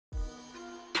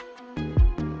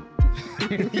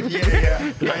Yeah. You read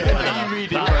it,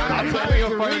 bro. I'm putting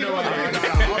your phone away.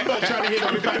 I'm not trying to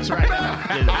hear the facts right now.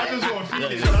 I just want to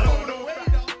feel it. I don't know where.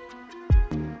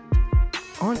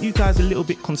 Aren't you guys a little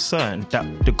bit concerned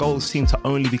that the goals seem to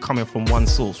only be coming from one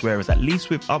source, whereas at least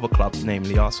with other clubs,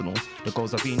 namely Arsenal, the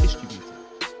goals are being distributed?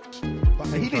 But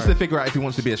he needs to figure out if he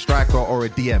wants to be a striker or a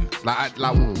DM.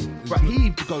 But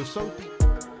he goes so deep.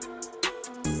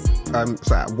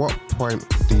 So at what point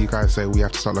do you guys say we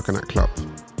have to start looking at Klopp?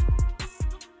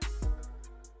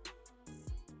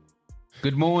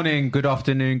 Good morning, good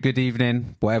afternoon, good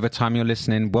evening, whatever time you're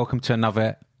listening. Welcome to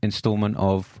another installment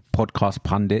of Podcast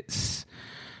Pundits,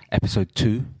 episode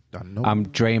 2. I'm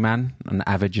Drayman, an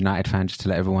avid United fan, just to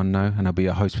let everyone know, and I'll be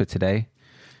your host for today.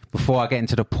 Before I get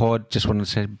into the pod, just wanted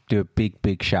to do a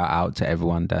big shout out to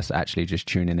everyone that's actually just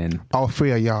tuning in. All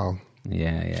three of y'all.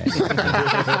 Yeah.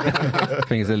 I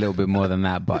think it's a little bit more than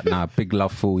that, but no, big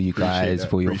love for you guys,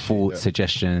 for your thoughts,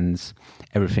 suggestions,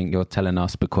 everything you're telling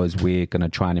us, because we're going to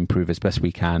try and improve as best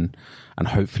we can and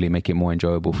hopefully make it more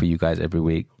enjoyable for you guys every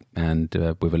week, and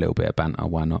with a little bit of banter,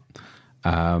 why not?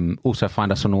 Also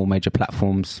find us on all major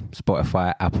platforms: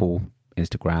 Spotify, Apple,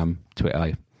 Instagram,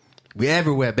 Twitter. We're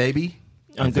everywhere, baby.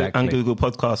 And Google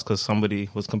Podcasts, because somebody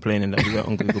was complaining that we weren't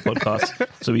on Google Podcasts,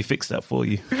 so we fixed that for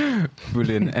you.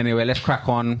 Brilliant. Anyway, let's crack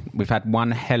on. We've had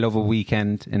one hell of a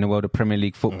weekend in the world of Premier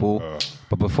League football.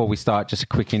 But before we start, just a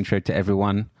quick intro to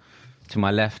everyone. To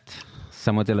my left,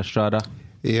 Samuel de la Strada.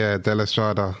 Yeah, de la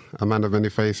Strada, a man of many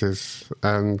faces.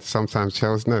 Sometimes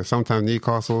Chelsea, sometimes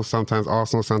Newcastle, sometimes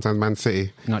Arsenal, sometimes Man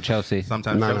City. Not Chelsea.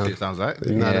 Sometimes Chelsea, it sounds like.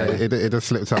 No, it just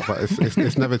slipped up, but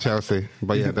it's never Chelsea.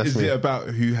 But yeah, that's me. Is it about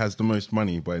who has the most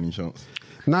money by any chance?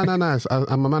 No.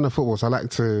 I'm a man of football, so I like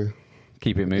to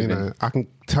keep it moving. I can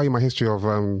tell you my history of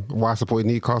why I supported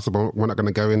Newcastle, but we're not going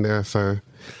to go in there. So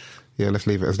yeah, let's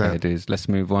leave it as that. There it is. Let's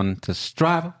move on to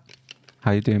Strive.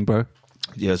 How you doing, bro?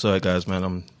 Yeah, sorry guys, man.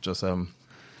 I'm just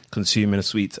consuming a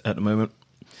sweet at the moment.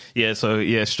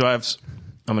 Strives.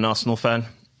 I'm an Arsenal fan.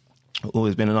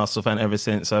 Always been an Arsenal fan ever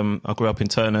since. I grew up in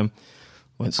Tottenham.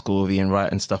 Went to school with Ian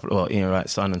Wright and stuff. Well, Ian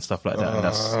Wright's son and stuff like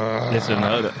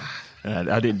that.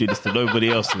 I didn't do this to nobody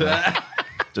else, man.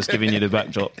 Just giving you the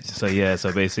backdrop.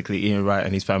 So basically Ian Wright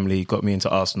and his family got me into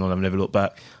Arsenal. I've never looked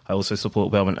back. I also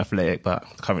support Belmont Athletic, but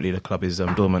currently the club is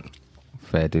dormant.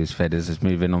 Fair dues. Is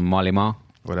moving on. Marley Mar.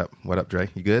 What up, Dre?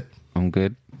 You good? I'm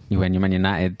good. You wearing your Man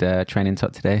United training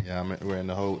top today? Yeah, I'm wearing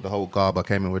the whole garb. I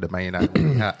came in with the Man United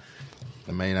hat,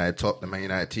 the Man United top, the Man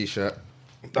United t-shirt.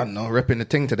 Don't know, repping the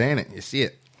thing today, innit? You see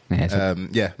it?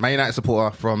 Yeah, Man United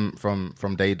supporter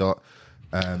from day dot.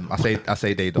 I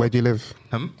say day dot. Where do you live?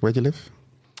 Where do you live?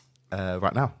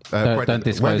 Right now. Don't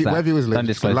disclose that. Where have you always lived? Don't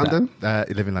disclose London? I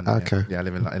live in London. Okay. Yeah,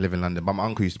 I live in London. But my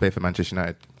uncle used to play for Manchester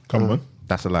United. Come on.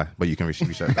 That's a lie, but you can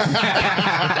research that.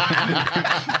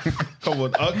 Come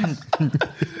on.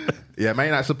 Yeah, Man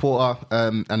United supporter,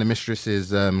 and the mistress is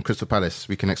Crystal Palace.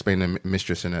 We can explain the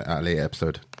mistress in a later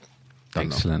episode.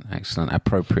 Excellent.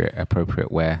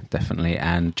 Appropriate wear, definitely.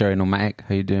 And Jerry Normatic,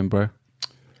 how you doing, bro?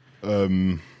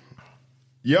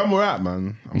 Yeah, I'm alright,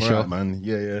 man. Sure? Man.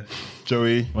 Yeah.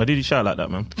 Joey. Why did you shout like that,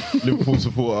 man? Liverpool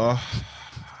supporter.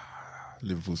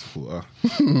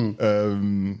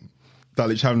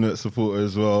 Dulwich Hamlet supporter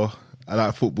as well. I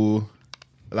like football.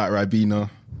 I like Ribena.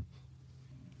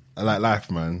 I like life,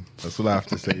 man. That's all I have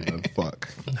to say, man. Fuck.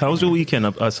 How was your weekend,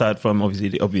 aside from obviously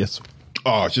the obvious?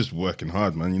 Oh, it's just working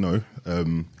hard, man. You know,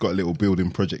 got a little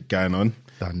building project going on.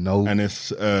 I know. And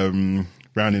it's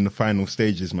rounding the final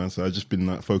stages, man. So I've just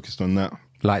been focused on that.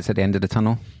 Lights at the end of the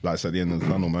tunnel? Lights at the end of the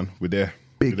tunnel, man. We're there.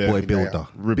 Big boy builder.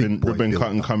 Ribbon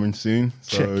cutting coming soon.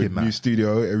 So check him out. New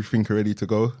studio, everything ready to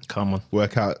go. Come on.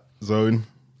 Workout zone.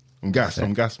 I'm gas,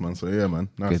 man. So yeah, man.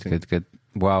 Nice Good.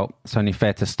 Well, it's only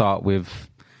fair to start with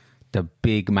the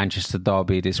big Manchester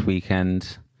derby this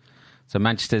weekend. So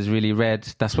Manchester's really red.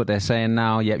 That's what they're saying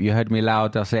now. Yep, you heard me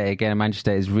loud. I'll say it again.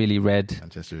 Manchester is really red.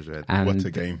 Manchester is red. And what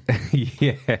a game.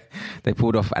 yeah, they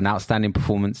pulled off an outstanding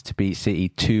performance to beat City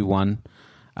 2-1.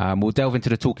 We'll delve into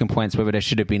the talking points, whether there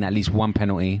should have been at least one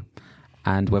penalty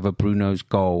and whether Bruno's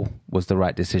goal was the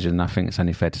right decision. I think it's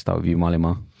only fair to start with you,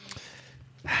 Malima.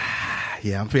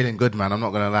 Yeah, I'm feeling good, man. I'm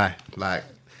not going to lie. Like,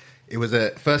 it was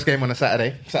a first game on a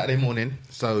Saturday morning.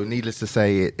 So needless to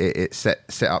say, it set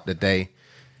up the day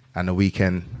and the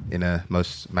weekend in a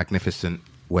most magnificent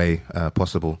way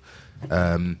possible.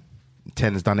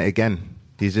 Ten's done it again.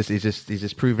 He's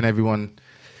just proven everyone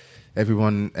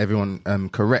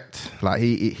correct. Like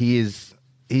he's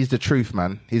the truth,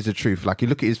 man. He's the truth. Like you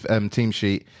look at his team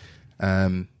sheet,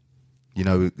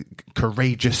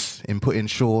 courageous in putting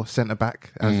Shaw centre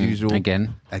back as usual.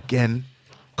 Again,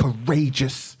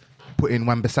 courageous putting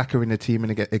Wan-Bissaka in the team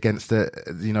and against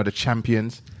the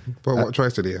champions. But what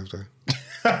choice did he have, though?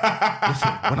 Listen,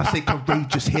 when I say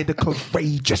courageous, hear the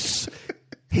courageous.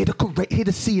 Hear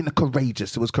the C in the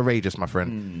courageous. It was courageous, my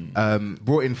friend.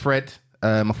 Brought in Fred.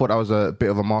 I thought that was a bit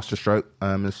of a masterstroke.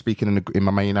 Speaking in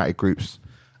my Man United groups,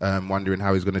 wondering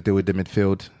how he's going to deal with the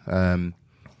midfield.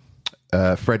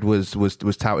 Fred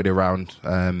was touted around,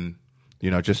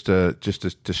 just to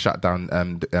shut down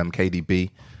KDB.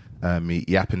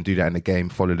 He happened to do that in the game.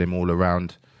 Followed him all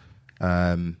around.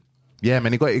 Yeah,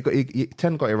 man,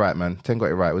 Ten got it right, man. Ten got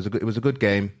it right. It was a good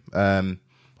game.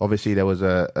 Obviously, there was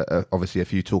a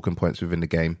few talking points within the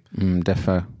game.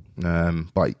 Defo.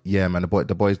 But yeah, man,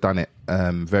 the boys done it.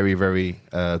 Very, very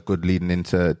good leading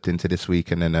into this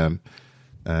week, and then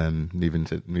moving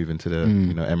to the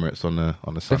Emirates on the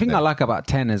Sunday. The thing I like about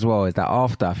 10 as well is that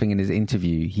after, I think in his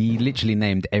interview, he literally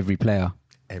named every player.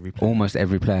 Almost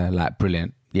every player. Like,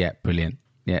 brilliant. Yeah, brilliant.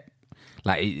 Yeah.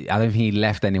 Like, I don't think he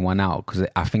left anyone out, because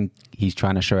I think he's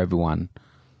trying to show everyone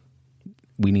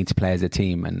we need to play as a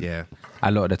team. And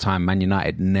a lot of the time, Man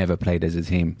United never played as a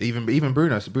team. Even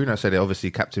Bruno said it.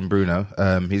 Obviously, Captain Bruno.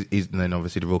 He's then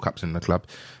obviously the real captain of the club.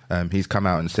 He's come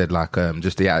out and said, like,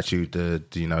 just the attitude, the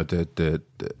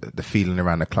feeling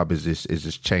around the club is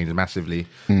just changed massively.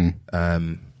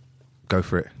 Go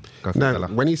for it. No,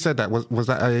 when he said that, was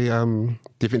that a? Do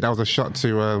you think that was a shot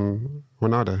to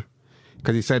Ronaldo?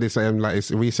 Because he said it's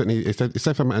recently. It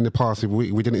said from in the past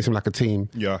we didn't seem like a team.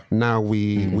 Yeah. Now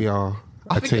we are.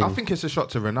 I think it's a shot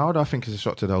to Ronaldo. I think it's a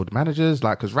shot to the old managers,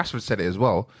 like, because Rashford said it as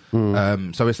well.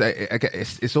 So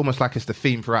it's almost like it's the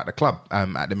theme throughout the club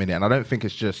at the minute, and I don't think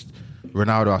it's just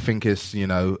Ronaldo. I think it's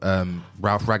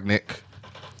Ralph Ragnick,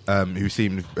 who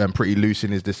seemed pretty loose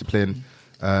in his discipline.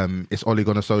 It's Ole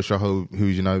Gunnar Solskjaer,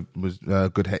 who was a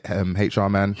good HR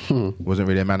man. Wasn't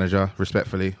really a manager,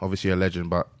 respectfully. Obviously a legend,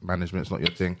 but management's not your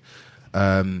thing.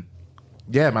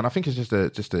 Yeah, man, I think it's just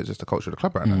a culture of the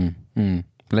club right now.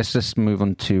 Let's just move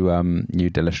on to you,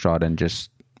 De La Strada, and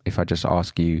if I just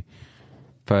ask you,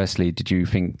 firstly, did you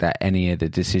think that any of the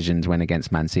decisions went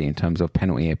against Man City in terms of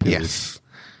penalty appeals? Yes.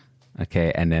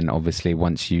 Okay, and then obviously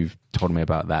once you've told me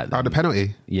about that, the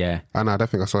penalty. Yeah. No, I don't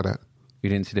think I saw that. You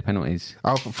didn't see the penalties?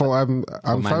 Oh, for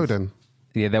Foden.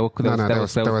 Yeah, there was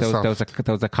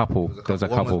a couple. There was a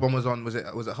couple. One was on. Was it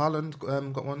Haaland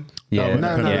got one? Yeah,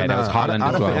 there was Haaland.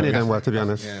 I don't as well. think any of them were, to be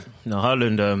honest. Yeah. No,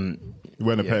 Haaland. It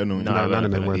weren't a penalty. No, none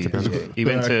of them were, to be honest. He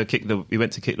went to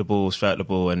kick the ball, strike the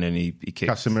ball, and then he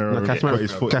kicked. Casemiro got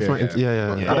his foot.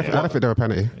 Yeah. I don't think they were a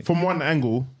penalty. From one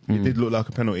angle, it did look like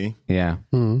a penalty. Yeah.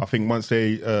 I think once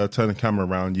they turn the camera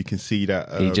around, you can see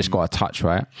that He just got a touch,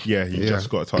 right? Yeah, he just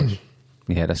got a touch.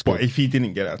 Yeah, that's good. But if he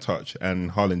didn't get that touch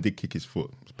and Haaland did kick his foot,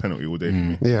 it's a penalty all day for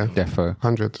me. Yeah. Defo.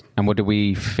 100. And what do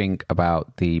we think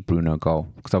about the Bruno goal?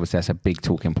 Because obviously that's a big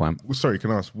talking point. Well, sorry,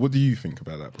 can I ask, what do you think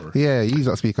about that, bro? Yeah, you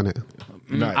got to speak on it.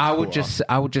 I would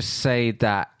just say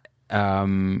that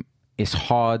it's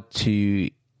hard to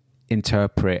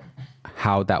interpret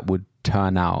how that would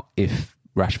turn out if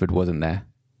Rashford wasn't there,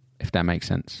 if that makes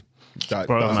sense. That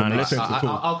Bro, doesn't man, make sense at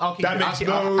all. That makes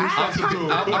no sense at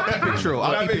all.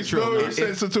 That makes no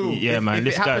sense at all. Yeah, man, If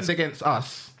this it happened guy's against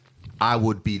us, I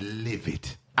would be livid.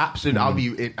 Absolutely, I'll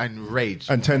be enraged.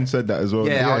 And Ten said that as well.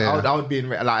 I would be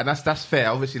enraged. Like, and that's fair.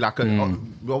 Obviously,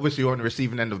 obviously you're on the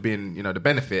receiving end of being, the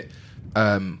benefit.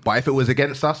 But if it was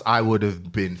against us, I would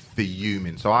have been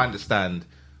fuming. So I understand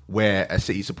where a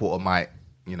City supporter might,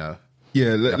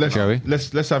 Yeah, let's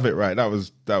have it right. That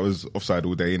was offside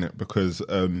all day, innit? Because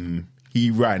he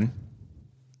ran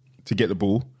to get the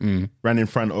ball, ran in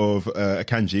front of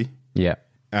Akanji. Yeah.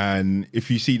 And if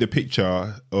you see the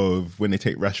picture of when they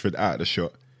take Rashford out of the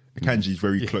shot, Akanji's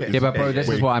very close. Yeah, but bro, this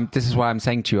is why I'm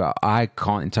saying to you, I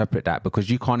can't interpret that, because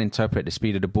you can't interpret the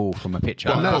speed of the ball from a picture.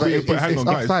 But hang on,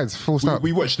 guys. Offsides, full stop.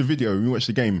 We watched the video. We watched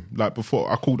the game. Like before,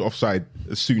 I called offside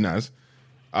as soon as.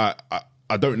 I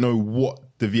don't know what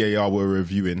the VAR were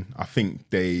reviewing. I think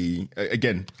they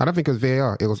again. I don't think it was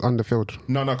VAR. It was on the field.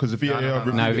 No, because the VAR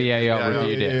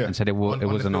reviewed it and said it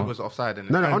wasn't on. Was offside.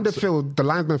 No, on the field, the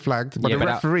linesman flagged, but the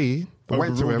referee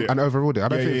went to him and overruled it. I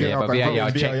don't think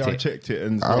VAR checked it,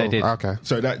 and they did. Okay.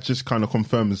 So that just kind of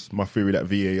confirms my theory that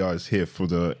VAR is here for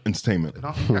the entertainment,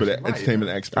 for the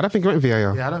entertainment expert. I don't think it went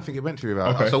VAR. Yeah, I don't think it went to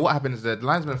VAR. Okay. So what happened is the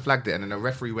linesman flagged it, and then the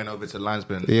referee went over to the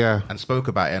linesman and spoke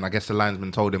about it, and I guess the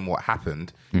linesman told him what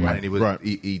happened, and then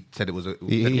he said it was a... but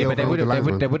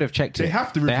they would have checked it. They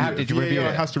have to review it.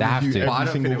 VAR has to review every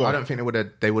single goal. I don't think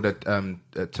they would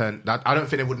have turned... I don't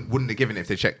think they wouldn't have given it if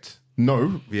they checked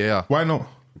No. VAR. Why not?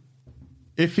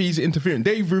 if he's interfering.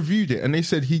 They reviewed it and they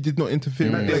said he did not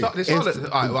interfere.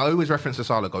 I always reference the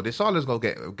Salah goal. Did Salah's goal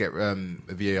get VAR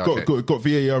check? Got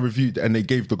VAR reviewed and they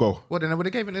gave the goal. Well, then they would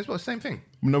have given it as well. Same thing.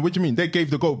 No, what do you mean? They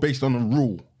gave the goal based on a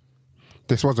rule.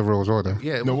 This was a rule as well, though.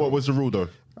 Yeah. No, what was the rule though?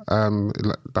 I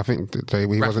think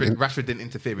Rashford didn't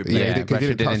interfere with play. Yeah, he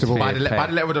didn't touch the ball. By the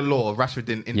letter of the law, Rashford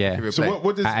didn't interfere with play. So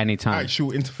what does at any time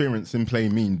actual interference in play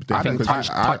mean? I think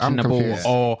touching the ball,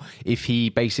 or if he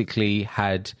basically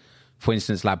had, for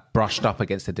instance, like brushed up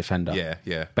against the defender.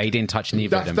 Yeah. But he didn't touch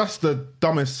neither of them. That's the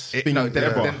dumbest thing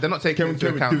ever. They're not taking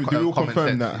into account do you all common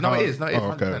confirm sense. that? No, it is.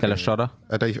 Okay. Tell us, Shada.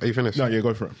 Are you finished? No, yeah,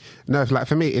 go for it. No, it's like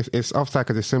for me, it's offside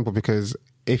because it's simple. Because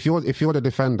if you're the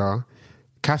defender,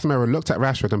 Casemiro looked at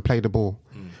Rashford and played the ball.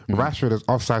 Rashford is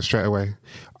offside straight away.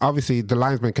 Obviously, the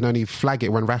linesman can only flag it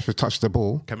when Rashford touched the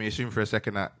ball. Can we assume for a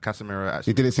second that Casemiro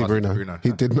actually... He didn't see Bruno.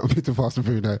 He did not beat the pass to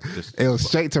Bruno. It was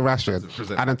straight to Rashford.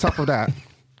 And on top of that,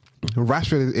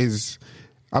 Rashford is...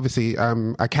 Obviously,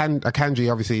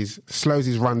 Akanji obviously slows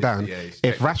his run down.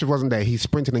 If Rashford wasn't there, he's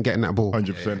sprinting and getting that ball.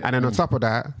 100%. And then on top of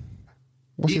that...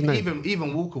 What's his name?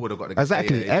 Even Walker would have got the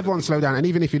exactly. Everyone slowed down, and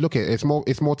even if you look at it,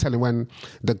 it's more telling when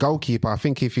the goalkeeper. I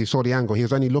think if you saw the angle, he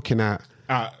was only looking at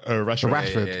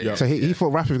Rashford. Yeah. So he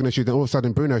thought Rashford was going to shoot, then all of a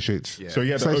sudden Bruno shoots. Yeah. So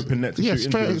he had an open net to shoot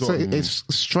straight, into as well. So it's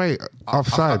straight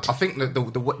offside. I think that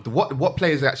what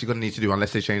players are actually going to need to do,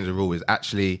 unless they change the rule, is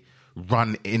actually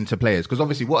run into players, because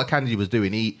obviously what Akanji was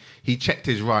doing, he checked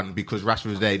his run because Rashford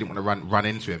was there. He didn't want to run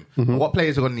into him. But what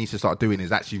players are going to need to start doing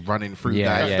is actually running through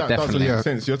guys. Yeah, that definitely. doesn't make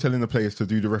sense. You're telling the players to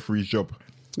do the referee's job.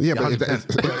 Yeah, but that's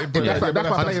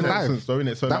why players dive.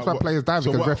 That's why players dive,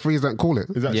 because referees don't call it.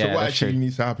 Exactly. So what actually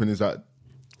needs to happen is that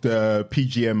the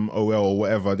PGMOL or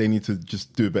whatever, they need to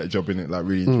just do a better job in it, like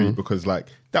really and truly, because like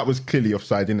that was clearly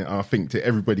offside in it. I think to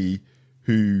everybody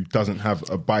who doesn't have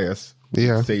a bias,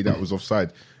 say that was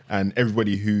offside. And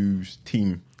everybody whose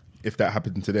team, if that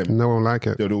happened to them, no one like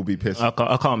it. They'd all be pissed. I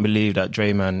can't believe that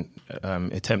Drayman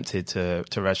attempted to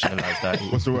rationalise that.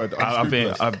 What's the word?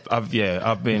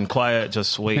 I've been quiet,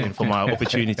 just waiting for my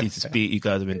opportunity to speak. You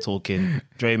guys have been talking.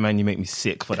 Drayman, you make me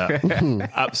sick for that.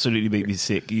 Absolutely make me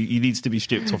sick. He needs to be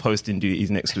stripped of hosting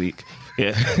duties next week.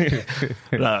 Yeah.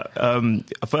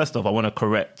 First off, I want to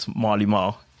correct Marley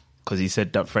Marl, because he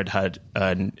said that Fred had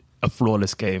a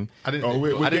flawless game. I didn't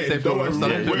say flawless.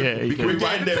 We're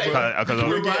getting there,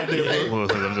 bro.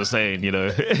 I'm just saying,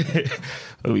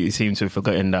 we seem to have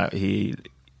forgotten that he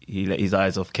let his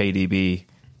eyes off KDB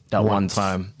one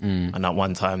time, and that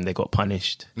one time they got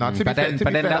punished. But then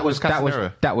that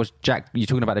was Jack. You're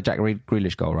talking about the Jack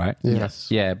Grealish goal, right?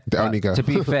 Yes. Yeah. The only goal. To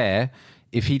be fair,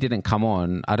 if he didn't come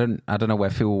on, I don't know where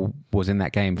Phil was in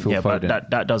that game. Phil Foden. But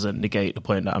that doesn't negate the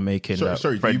point that I'm making.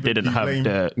 Sorry, Fred didn't have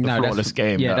the flawless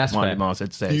game. Yeah, that that's Marley fair. Marl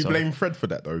said today. Do you blame Fred for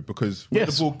that though? Because where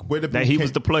the ball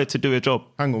was deployed to do a job.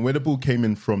 Hang on, where the ball came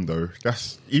in from though,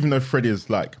 that's even though Fred is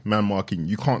like man marking,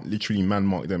 you can't literally man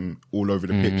mark them all over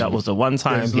the pitch. That was the one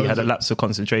time he had a lapse of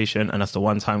concentration, and that's the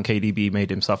one time KDB made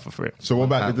him suffer for it. So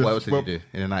what else did he do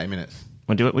in the 90 minutes?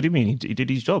 What do you mean? He did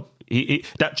his job.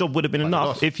 That job would have been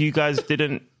enough if you guys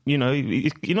didn't. You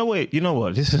know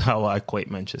what? This is how I equate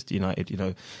Manchester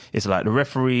United. It's like the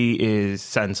referee is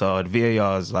Santa,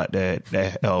 VAR is like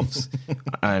their elves,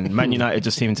 and Man United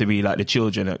just seem to be like the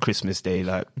children at Christmas Day,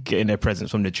 like getting their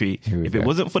presents from the tree. If it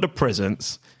wasn't for the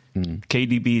presents,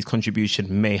 KDB's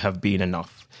contribution may have been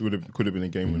enough. It could have been a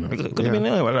game winner. Could have been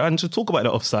anyway. And to talk about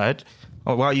the offside,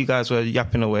 while you guys were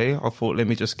yapping away, I thought let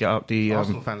me just get out the.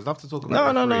 Arsenal fans love to talk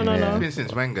about. No. It's been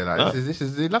since Wenger. Like, this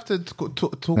is they love to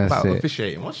talk about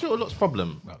officiating. What's your lot's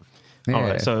problem? Yeah. All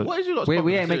right, so what is your lot's problem?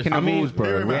 We ain't making the rules,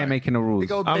 bro. We ain't making the rules.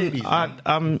 Big old babies. I'm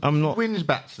not. Whinge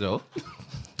bats though.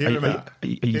 Are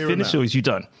you finished or is you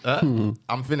done?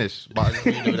 I'm finished, but I just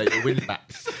know that you're whinge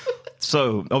bats.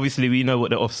 So obviously we know what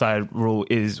the offside rule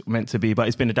is meant to be, but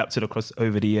it's been adapted across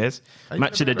over the years.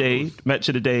 Match of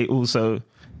the day also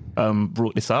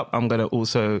brought this up. I'm going to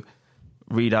also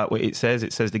read out what it says.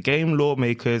 It says the game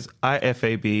lawmakers,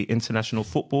 IFAB, International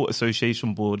Football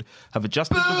Association Board, have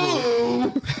adjusted the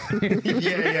rule.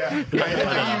 Yeah. You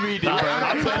read it, bro.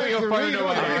 I'm putting your phone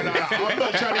away. I'm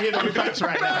not trying to hear the facts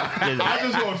right now. I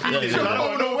just want to feel it. I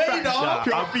don't know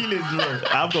pure feelings, bro.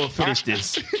 I'm going to finish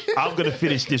this. I'm going to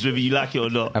finish this whether you like it or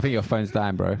not. I think your phone's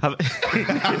dying, bro.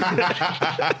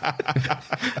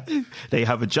 They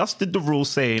have adjusted the rule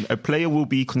saying a player will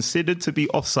be considered to be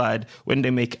offside when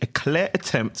they make a clear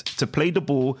attempt to play the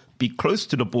ball, be close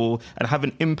to the ball, and have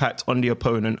an impact on the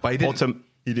opponent. But he didn't.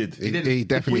 He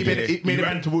definitely did. He made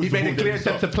a clear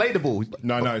attempt to play the ball.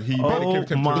 No. Oh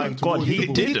my God, he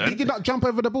didn't. He did not jump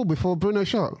over the ball before Bruno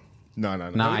shot. No.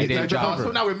 Nah, he didn't jump.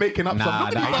 So now we're making up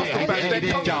something. He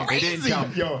didn't jump. He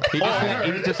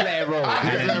just let it roll.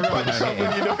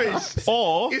 Somebody in the face.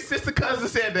 Or It's just because I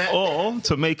said that. or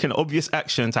to make an obvious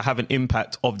action to have an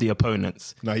impact of the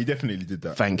opponents. No, he definitely did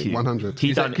that. Thank you. 100.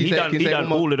 He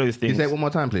done all of those things. Can you say it one more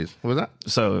time, please? What was that?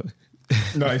 So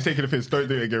No, he's taking the piss. Don't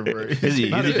do it again, bro. Is he?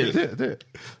 No, Is he? do it.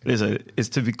 listen, it's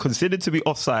to be considered to be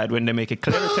offside when they make a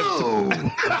clear attempt to.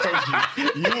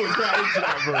 You walked right into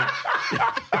that,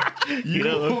 bro. You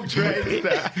walked right into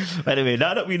that. Anyway,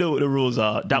 now that we know what the rules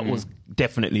are, that was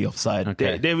definitely offside.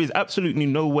 Okay. There is absolutely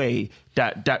no way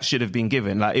that should have been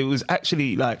given. Like, it was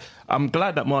actually like, I'm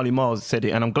glad that Marley Miles said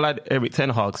it, and I'm glad Eric Ten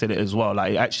Hag said it as well.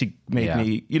 Like, it actually made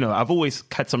me, I've always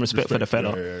had some respect for the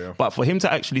fella, yeah. but for him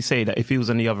to actually say that if he was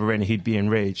on the other end, he'd be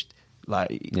enraged.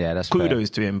 Like, that's kudos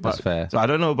fair. to him. But, That's fair. So I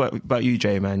don't know about you,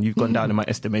 Jay, man. You've gone down in my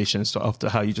estimation after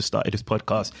how you just started this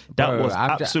podcast. That was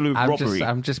absolute robbery.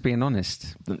 I'm just being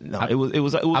honest. No, it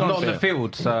was I'm not on unfair. the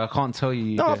field, so I can't tell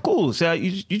you. No, of course.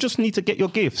 You just need to get your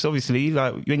gifts, obviously.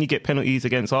 Like, when you get penalties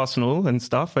against Arsenal and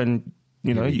stuff, and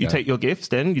you take your gifts,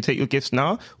 then you take your gifts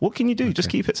now. What can you do? Just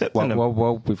keep accepting them.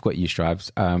 Well, we've got you,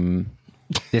 Strives.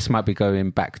 This might be going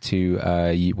back to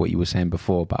what you were saying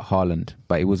before about Haaland,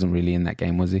 but he wasn't really in that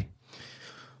game, was he?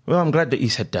 Well, I'm glad that you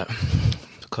said that,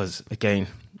 because, again,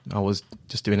 I was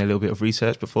just doing a little bit of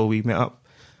research before we met up.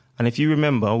 And if you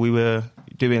remember, we were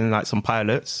doing like some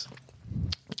pilots,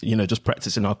 just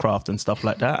practicing our craft and stuff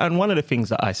like that. And one of the things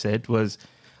that I said was,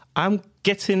 I'm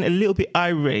getting a little bit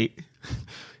irate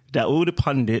that all the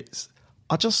pundits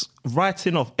are just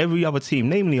writing off every other team,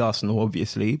 namely Arsenal,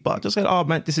 obviously, but just saying, oh,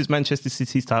 man, this is Manchester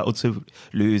City's title to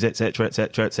lose, etc.,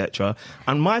 etc., etc.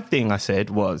 And my thing I said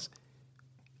was,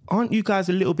 aren't you guys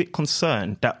a little bit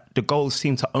concerned that the goals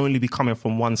seem to only be coming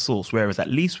from one source, whereas at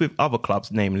least with other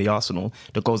clubs, namely Arsenal,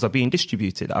 the goals are being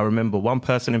distributed? I remember one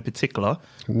person in particular,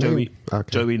 Joey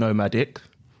Nomadic,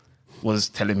 was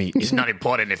telling me it's not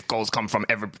important if goals come from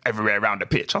everywhere around the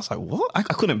pitch. I was like, what? I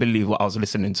couldn't believe what I was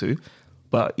listening to.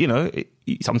 But,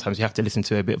 sometimes you have to listen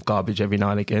to a bit of garbage every now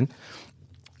and again.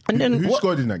 And then Who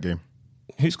scored in that game?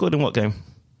 Who scored in what game?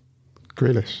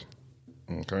 Grealish.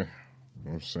 Okay.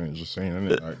 I'm just saying,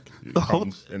 isn't it? Like, it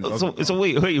comes and it doesn't So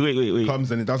wait. It comes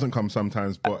and it doesn't come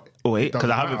sometimes, but wait, because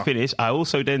I haven't finished. I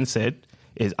also then said,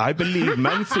 I believe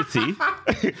Man City.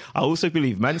 I also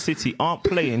believe Man City aren't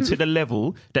playing to the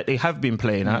level that they have been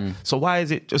playing at. So why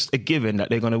is it just a given that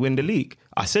they're going to win the league?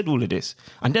 I said all of this,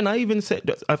 and then I even said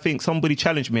that I think somebody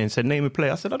challenged me and said, name a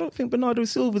player. I said, I don't think Bernardo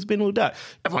Silva's been all that.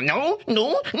 Everyone, no. You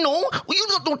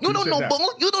don't know ball.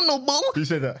 You don't know ball. Who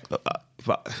said that?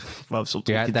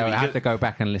 I have to go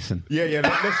back and listen. Yeah.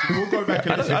 We'll go back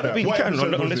and listen. I don't think we can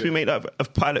unless we make that a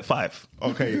Pilot 5.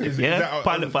 Okay. Is that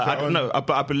Pilot 5? I don't know,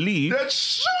 but I believe.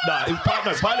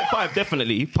 Pilot 5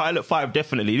 definitely. Pilot 5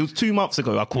 definitely. It was 2 months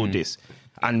ago I called this.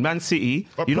 And Man City,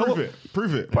 Prove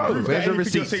it. Bro, where's your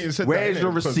receipt? Where's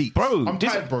your receipt? Bro, I'm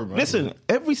tired, bro, man. Listen,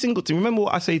 every single team. Remember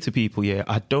what I say to people? Yeah,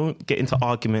 I don't get into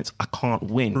arguments. I can't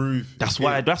win. That's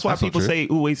why people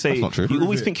always say you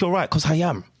always think you're right, because I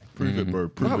am. Prove it, bro.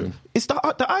 Prove it. It's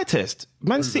the eye test.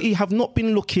 Man City have not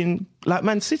been looking like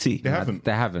Man City. They haven't.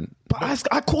 But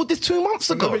I called this 2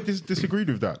 months ago. Nobody disagreed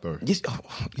with that, though. Yes,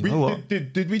 you know what?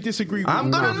 Did we disagree?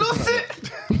 I'm going to lose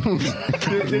it.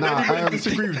 Did anybody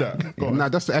disagree with that? No,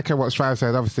 just to echo what Strive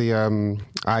said, obviously,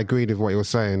 I agreed with what he was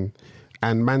saying.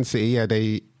 And Man City,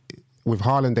 with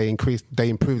Haaland, they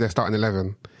improved their starting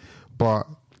 11. But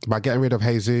by getting rid of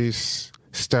Jesus,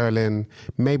 Sterling,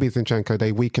 maybe Zinchenko,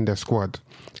 they weakened their squad.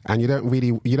 And you don't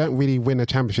really win a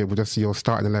championship with just your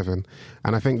starting 11.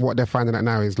 And I think what they're finding out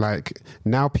now is, like,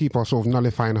 now people are sort of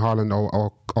nullifying Haaland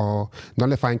or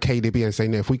nullifying KDB and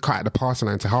saying, if we cut at the passing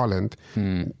line to Haaland,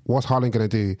 what's Haaland going to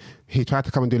do? He tried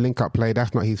to come and do link-up play.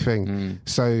 That's not his thing.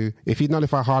 So if you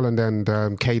nullify Haaland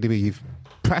and KDB, you've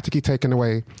practically taken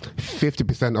away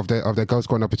 50% of their goal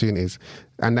scoring opportunities,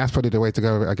 and that's probably the way to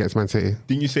go against Man City.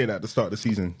 Didn't you say that at the start of the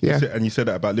season? Yeah. And you said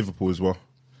that about Liverpool as well.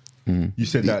 You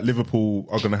said that Liverpool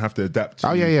are going to have to adapt to...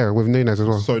 Oh, yeah, with Nunes as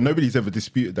well. So nobody's ever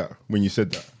disputed that when you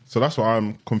said that. So that's why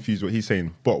I'm confused what he's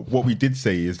saying. But what we did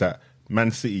say is that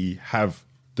Man City have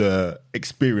the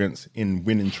experience in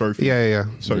winning trophies. Yeah.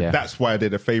 So that's why they're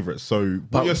the favourites. So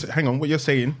what you're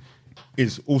saying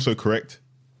is also correct.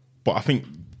 But I think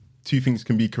two things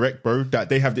can be correct, bro. That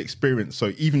they have the experience.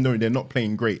 So even though they're not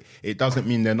playing great, it doesn't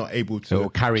mean they're not able to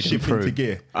carry shift into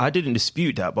gear. I didn't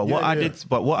dispute that, but what I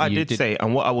did say,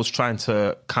 and what I was trying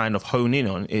to kind of hone in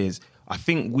on, is I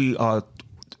think we're all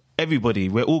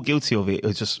guilty of it.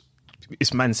 It's just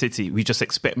it's Man City. We just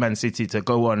expect Man City to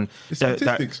go on. It's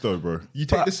statistics, though, bro. You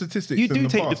take the statistics. You do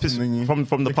take past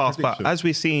from the past, but as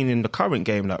we're seeing in the current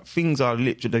game, like things are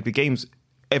literally like, the game's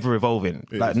ever evolving.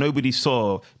 Like nobody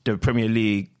saw the Premier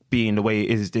League being the way it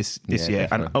is this year.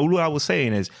 Definitely. And all I was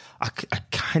saying is I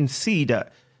can see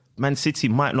that Man City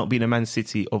might not be the Man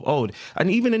City of old.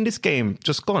 And even in this game,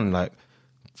 just gone, like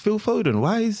Phil Foden,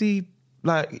 why is he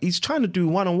like he's trying to do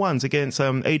one-on-ones against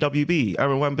AWB,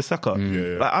 Aaron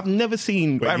Wan-Bissaka. Like I've never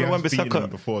seen Aaron Wan-Bissaka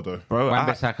before though. Bro,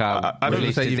 Wan-Bissaka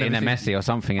released his inner Messi or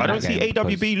something. I don't see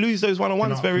AWB lose those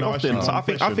one-on-ones very often. So I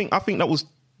think that was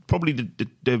probably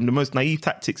the most naive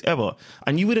tactics ever.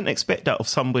 And you wouldn't expect that of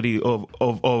somebody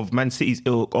of Man City's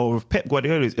ilk or of Pep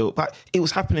Guardiola's ilk. But it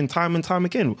was happening time and time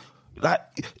again. Like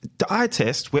the eye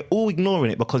test, we're all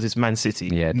ignoring it because it's Man City.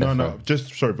 Yeah, no.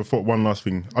 Just sorry. Before one last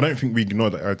thing, I don't think we ignore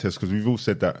the eye test because we've all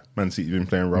said that Man City's been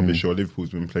playing rubbish or Liverpool's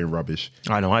been playing rubbish.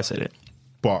 I know, I said it.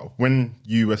 But when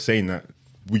you were saying that,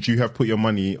 would you have put your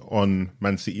money on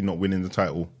Man City not winning the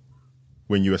title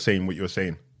when you were saying what you were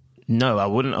saying? No, I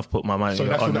wouldn't have put my money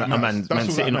on Man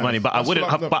City not money, but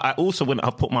I also wouldn't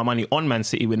have put my money on Man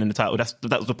City winning the title.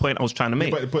 That was the point I was trying to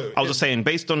make. But I was just saying,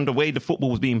 based on the way the football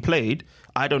was being played,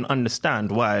 I don't understand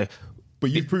why. But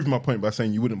you've proved my point by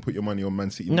saying you wouldn't put your money on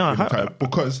Man City winning the title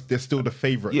because they're still the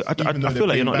favourites. Yeah, I feel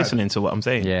like you're not listening to what I'm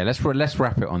saying. Yeah, let's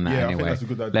wrap it on that anyway. I think that's a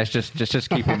good idea. Let's just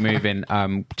keep it moving.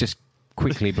 Just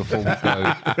quickly before we go,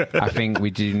 I think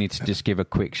we do need to just give a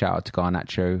quick shout out to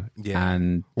Garnacho. Yeah.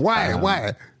 And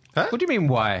Why? Huh? What do you mean,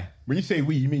 why? When you say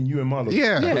we, you mean you and Marlon?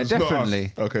 Yeah,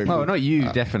 definitely. Okay, no, cool. not you.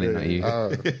 Definitely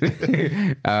not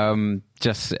you.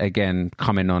 Just again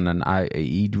coming on, and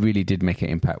he really did make an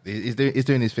impact. He's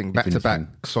doing his thing, back to back,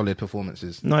 solid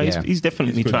performances. No, he's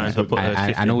definitely trying to put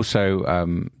and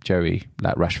also Joey,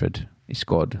 like Rashford, he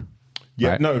scored. Yeah,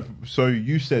 right? no. So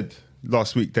you said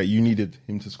last week that you needed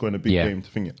him to score in a big game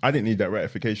to think it. I didn't need that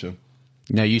ratification.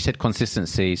 No, you said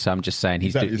consistency, so I'm just saying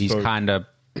he's kind of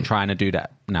trying to do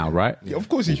that now, right? Yeah, of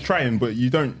course he's trying, but you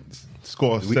don't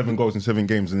score 7 goals in 7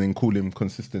 games and then call him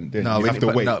consistent. Then you have to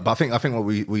wait. No, but I think what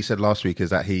we said last week is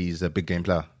that he's a big game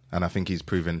player, and I think he's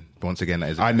proven once again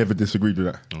that. I never disagreed with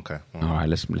that. Okay, all right.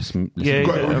 Let's we've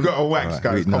got a wax,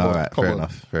 guys.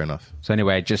 Fair enough. So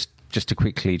anyway, just to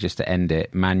quickly, just to end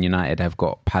it, Man United have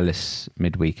got Palace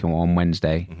midweek on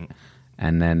Wednesday,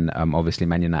 and then obviously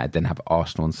Man United then have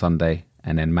Arsenal on Sunday.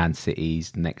 And then Man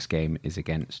City's next game is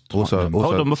against Tottenham.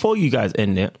 Hold on, before you guys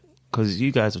end it, because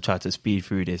you guys have tried to speed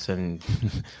through this. And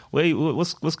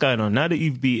what's going on now that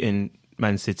you've beaten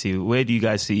Man City? Where do you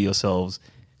guys see yourselves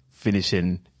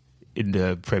finishing in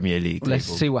the Premier League? Let's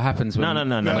see what happens. No.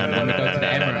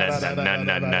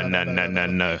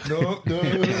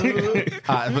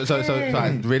 So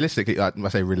realistically, I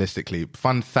say realistically,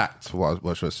 fun fact. What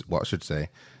I should say.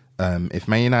 If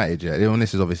Man United, and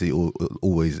this is obviously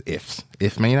always ifs.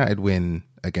 If Man United win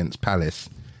against Palace,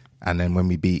 and then when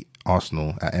we beat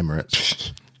Arsenal at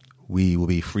Emirates, we will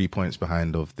be 3 points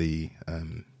behind of the.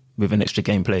 With an extra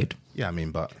game played. Yeah, I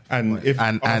mean, but if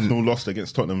Arsenal lost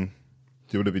against Tottenham,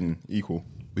 they would have been equal.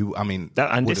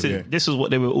 This is what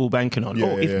they were all banking on.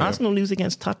 If Arsenal lose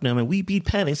against Tottenham and we beat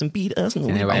Palace and beat Arsenal,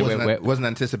 I wasn't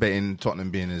anticipating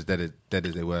Tottenham being as dead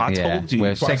as they were. I told you.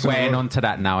 We're segueing on to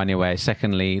that now anyway.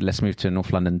 Secondly, let's move to a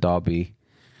North London derby.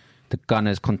 The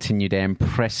Gunners continue their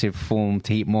impressive form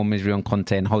to heap more misery on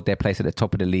Conte and hold their place at the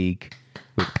top of the league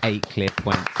with 8 clear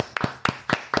points.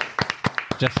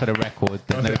 Just for the record,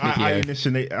 there's no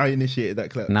video. I initiated that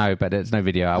clap. No, but there's no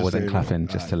video. I wasn't clapping,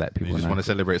 just to let people know. You just want to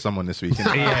celebrate someone this week.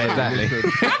 Yeah, exactly.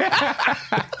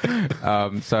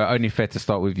 So only fair to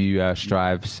start with you,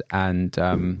 Strives, and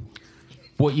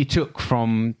what you took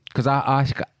from... Because I,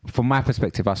 from my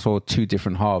perspective, I saw 2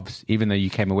 different halves, even though you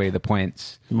came away with the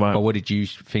points. Right. But what did you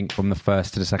think from the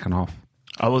first to the second half?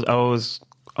 I was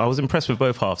impressed with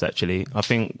both halves, actually. I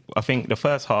think the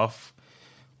first half...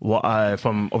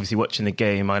 from obviously watching the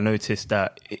game, I noticed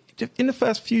that in the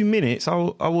first few minutes, I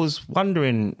was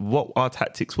wondering what our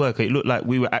tactics were. It looked like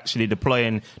we were actually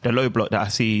deploying the low block that I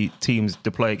see teams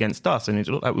deploy against us, and it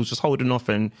looked like we was just holding off.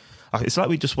 And it's like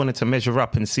we just wanted to measure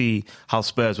up and see how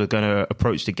Spurs were going to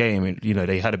approach the game. And,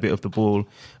 they had a bit of the ball,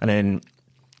 and then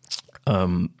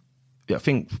I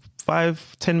think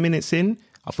 5-10 minutes in,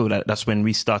 I feel like that's when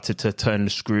we started to turn the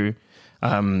screw.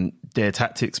 Their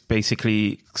tactics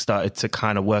basically started to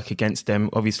kind of work against them.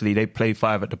 Obviously, they play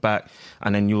 5 at the back,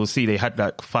 and then you'll see they had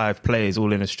like 5 players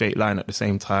all in a straight line at the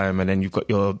same time, and then you've got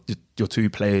your 2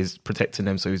 players protecting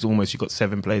them. So you've got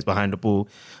 7 players behind the ball,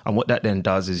 and what that then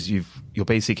does is you're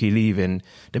basically leaving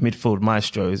the midfield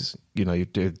maestros.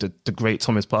 The great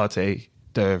Thomas Partey,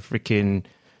 the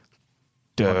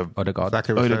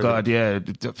Odegaard, yeah.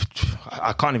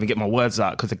 I can't even get my words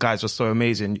out because the guys are so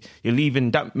amazing. You're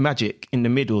leaving that magic in the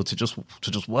middle to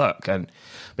just work. And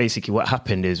basically what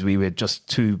happened is we were just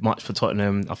too much for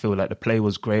Tottenham. I feel like the play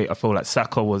was great. I feel like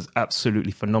Saka was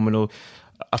absolutely phenomenal.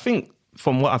 I think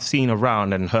from what I've seen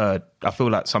around and heard, I feel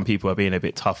like some people are being a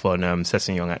bit tough on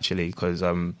Sessegnon actually, because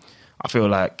I feel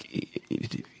like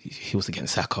he was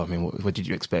against Saka. I mean, what did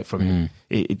you expect from him?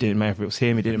 It didn't matter if it was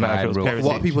him. It didn't matter if it was Perisic.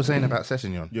 What are people saying about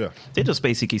Sessegnon? Yeah, they're just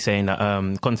basically saying that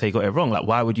Conte got it wrong. Like,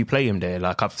 why would you play him there?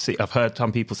 Like, I've heard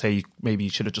some people say maybe you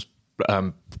should have just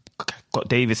got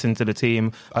Davis into the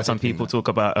team. Some people talk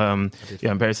about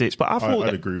Perisic, but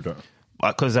I'd agree with that.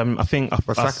 Because I think...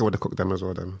 But Saka would have cooked them as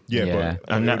well then. Yeah.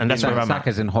 But, and that's where I'm at.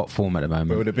 Saka's in hot form at the moment.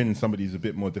 But it would have been somebody who's a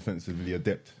bit more defensively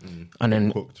adept. And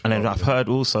then I've heard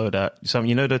also that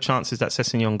the chances that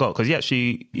Sessegnon got, because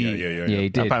he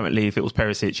did. Apparently, if it was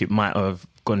Perisic, it might have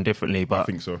gone differently. But I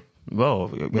think so. Well,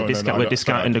 we're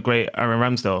discounting the great Aaron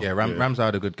Ramsdale. Yeah, Ramsdale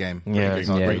had a good game. Yeah,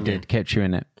 he did. Kept you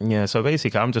in it. Yeah, so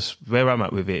basically, where I'm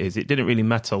at with it is it didn't really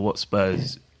matter what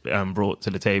Spurs brought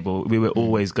to the table. We were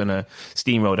always going to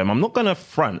steamroll them. I'm not going to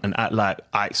front and act like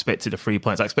I expected the 3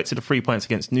 points. I expected the 3 points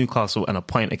against Newcastle and a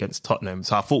point against Tottenham.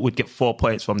 So I thought we'd get 4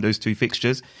 points from those two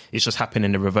fixtures. It's just happened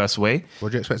in the reverse way.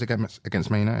 What do you expect against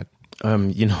Man United?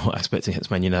 What I expect against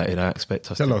Man United, I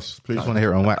expect us Tell us, please. I just want to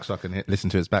hear it on wax so I can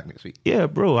listen to his back next week. Yeah,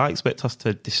 bro, I expect us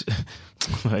to...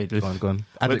 Go on.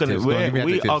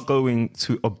 We are going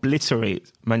to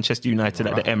obliterate Manchester United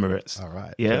at the Emirates. All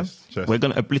right. Yeah? We're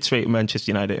going to obliterate Manchester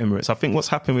United at Emirates. I think what's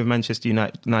happened with Manchester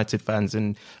United fans,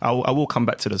 and I will come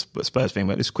back to the Spurs thing,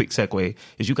 but this quick segue,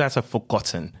 is you guys have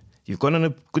forgotten. You've gone on a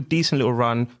good, decent little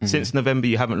run. Since November,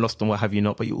 you haven't lost and what have you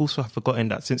not. But you also have forgotten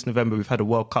that since November, we've had a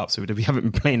World Cup. So we haven't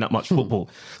been playing that much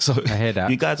football. So I hear that.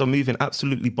 You guys are moving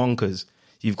absolutely bonkers.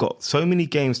 You've got so many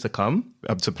games to come,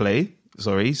 to play.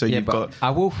 Sorry. So you've got... I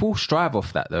will full strive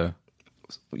off that, though.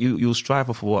 You'll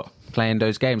strive off what? Playing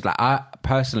those games. Like, I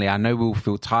know we'll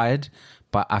feel tired,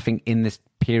 but I think in this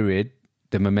period,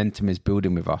 the momentum is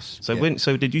building with us.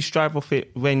 So did you strive off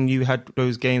it when you had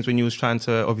those games when you was trying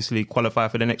to obviously qualify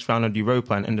for the next round of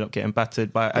Europa and ended up getting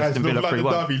battered by Aston Villa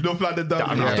 3-1? North London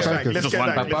Derby. Let's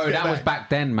get that. But that was back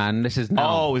then, man. This is now.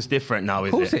 Oh, it's different now, is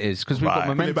it? Of course it is, because we've got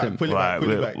momentum. Pull it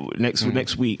back.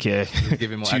 Next week, yeah.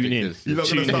 Give him more Tune in. adjectives. You're not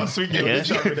going to start swinging on the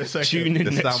shot in a second. Tune in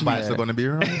The next sound bites week. are going to be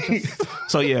around.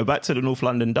 So yeah, back to the North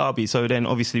London Derby. So then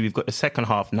obviously we've got the second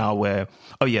half now where...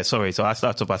 Oh yeah, sorry. So I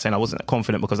started off by saying I wasn't that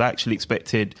confident because I actually expected...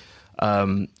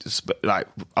 like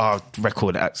our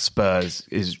record at Spurs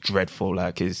is dreadful.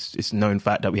 Like it's known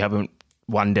fact that we haven't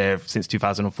won there since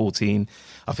 2014.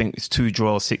 I think it's 2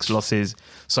 draws, 6 losses.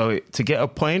 So to get a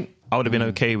point, I would have been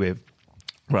okay with,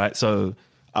 right? So,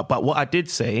 but what I did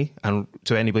say, and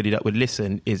to anybody that would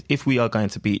listen, is if we are going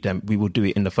to beat them, we will do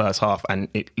it in the first half, and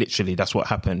that's what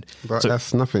happened. But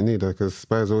that's nothing either, because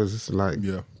Spurs always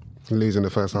losing the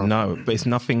first half. No, but it's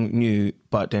nothing new.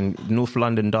 But then North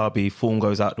London Derby, form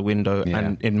goes out the window. Yeah.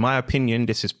 And in my opinion,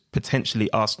 this is potentially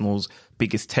Arsenal's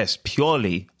biggest test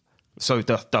purely. So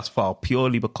thus far,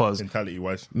 purely because...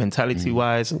 Mentality-wise.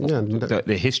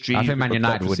 The history... I think Man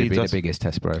United would be the biggest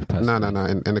test, bro. Personally. No.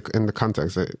 In the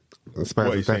context,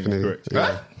 Spurs is definitely...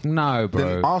 No,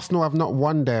 bro. Arsenal have not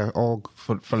won there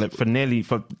for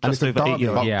just over 8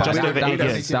 years. Yeah, just over 8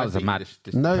 years. That was a mad...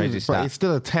 No, crazy but stat. it's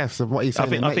still a test of what he's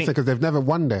saying. I think because they've never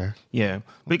won there. Yeah.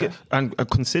 And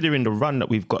considering the run that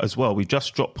we've got as well, we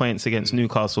just dropped points against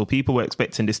Newcastle. People were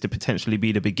expecting this to potentially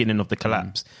be the beginning of the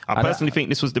collapse. I personally think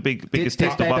this was the biggest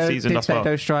test of our season thus far. Did they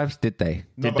those strives? Did they?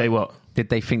 Did they what? Did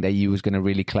they think that you was going to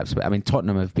really collapse? I mean,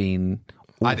 Tottenham have been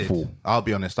awful. I did. I'll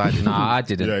be honest, I did. No, I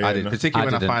didn't. I did.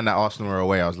 Particularly when I find that Arsenal were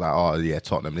away, I was like, oh yeah,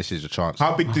 Tottenham, this is your chance.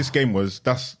 How big this game was,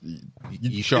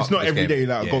 it's not every day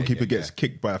that a goalkeeper gets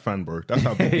kicked by a fan, bro. That's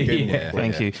how big the game was.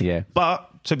 Thank you. Yeah. But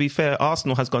to be fair,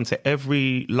 Arsenal has gone to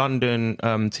every London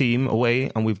team away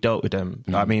and we've dealt with them.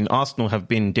 I mean, Arsenal have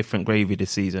been different gravy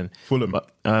this season. Fulham. But,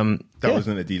 that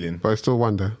wasn't a dealing. But I still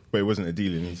wonder. But it wasn't a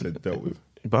dealing, he said dealt with.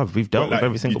 But we've dealt with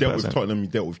every single person. You dealt with Tottenham, you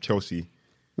dealt with Chelsea.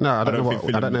 No, I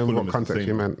don't know what context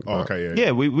you meant. Oh, okay,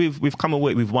 yeah, we've come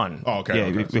away, we've won. Oh, okay.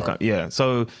 Yeah, we've come, yeah.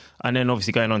 So, and then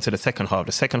obviously going on to the second half.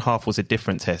 The second half was a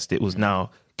different test. It was now,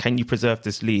 can you preserve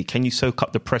this lead? Can you soak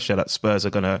up the pressure that Spurs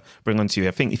are going to bring onto you?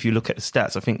 I think if you look at the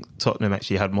stats, I think Tottenham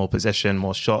actually had more possession,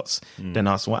 more shots than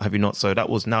us. What have you not? So that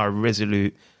was now a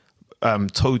resolute,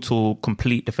 total,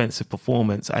 complete defensive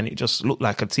performance, and it just looked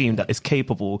like a team that is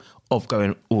capable of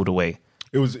going all the way.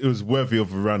 It was worthy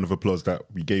of a round of applause that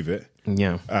we gave it.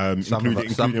 Yeah, including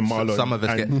Marlon. Some of us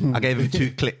I gave him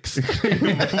 2 clicks.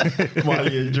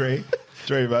 Marley and Dre,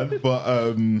 man.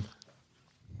 But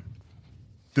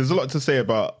there's a lot to say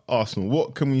about Arsenal.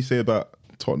 What can we say about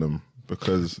Tottenham?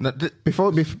 Because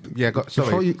Before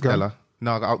you go, Ella.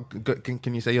 No,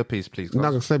 can you say your piece, please? No, I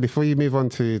was gonna say before you move on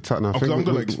to Tottenham, I think I'm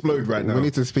going to explode right now. We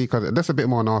need to speak on it. That's a bit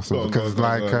more on Arsenal because,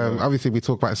 obviously, we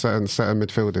talk about certain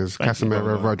midfielders,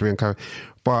 Casemiro, Rodri, and co.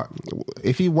 But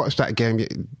if you watch that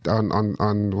game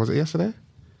on was it yesterday?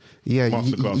 Yeah,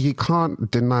 you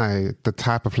can't deny the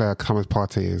type of player Thomas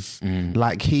Partey is.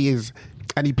 Like he is,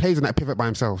 and he plays in that pivot by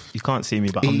himself. You can't see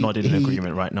me, but I'm nodding in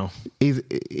agreement right now.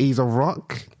 He's a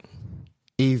rock.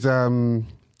 He's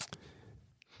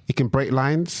he can break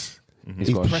lines. He's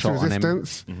got pressure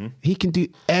resistance. He can do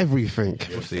everything.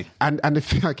 We'll see. And the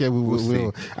thing, we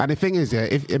will. And the thing is,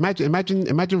 if imagine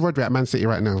Rodri at Man City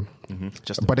right now,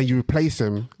 but then you replace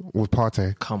him with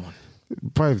Partey. Come on.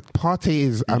 Bro, Partey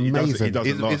is amazing. He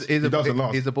doesn't last. He's a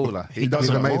baller. He's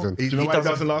amazing. Do you know why he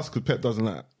doesn't last? Because Pep doesn't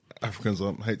like Africans.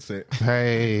 I hate to say it.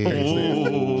 Hey.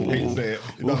 Hate to say it.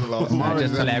 It doesn't last.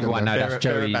 Just to let everyone know that's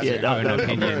Joey's own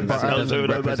opinion. That doesn't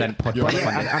represent podcast.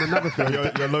 And another thing,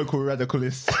 you're local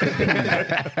radicalist.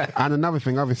 And another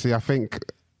thing, obviously, I think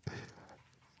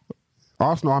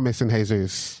Arsenal are missing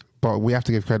Jesus. But we have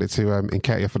to give credit to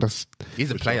Nketiah for this. He's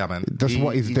a player, man. That's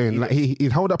what he's doing.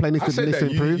 He's hold up play needs to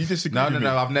improve. You disagree no, with me?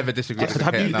 I've never disagreed with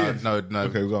Nketiah. No.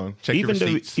 Okay, go on. Check your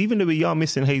receipts. Even though we are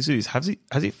missing Jesus, has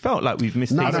it felt like we've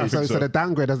missed Jesus? No. So the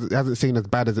downgrade hasn't seen as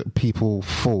bad as people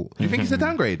thought. Do you think it's a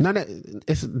downgrade? No.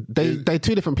 They're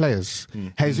two different players.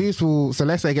 Jesus will. So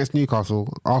let's say against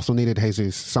Newcastle, Arsenal needed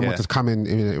Jesus, someone to come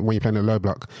in when you're playing a low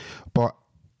block, but.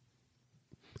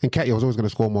 Nketiah was always going to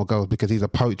score more goals because he's a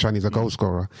poacher and he's a goal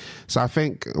scorer. So I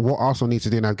think what Arsenal needs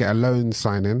to do now is get a loan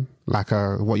signing, like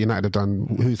what United have done,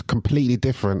 who's completely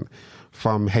different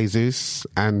from Jesus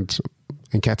and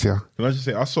Nketiah. Can I just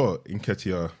say, I saw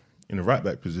Nketiah in the right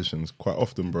back positions quite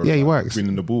often, bro. Yeah, he works.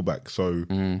 Bringing the ball back. So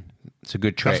it's a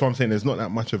good trait. That's what I'm saying. There's not that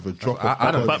much of a drop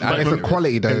off. But it's a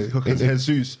quality though. Because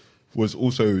Jesus was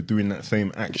also doing that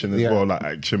same action as well, like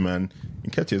action man.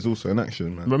 Nketiah is also an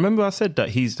action man. Remember I said that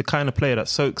he's the kind of player that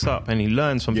soaks up and he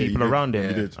learns from people around him.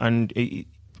 He did. And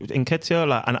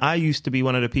Nketiah, and I used to be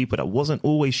one of the people that wasn't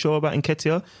always sure about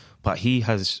Nketiah, but he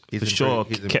has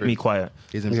kept me quiet.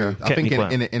 He's improved. I think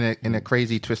in a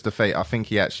crazy twist of fate, I think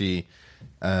he actually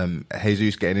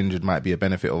Jesus getting injured might be a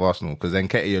benefit of Arsenal because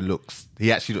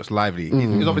Nketiah actually looks lively.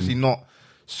 He's obviously not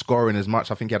scoring as much.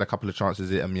 I think he had a couple of chances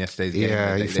at yesterday's game.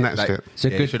 Yeah, he snatched it. So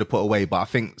he should have put away, but I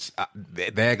think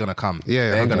they're going to come.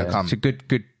 Yeah, they're going to come. It's a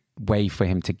good way for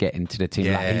him to get into the team.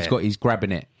 Yeah. Like he's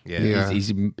grabbing it. Yeah.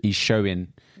 He's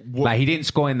showing. Like he didn't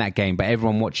score in that game, but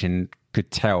everyone watching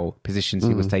could tell positions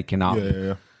he was taking up.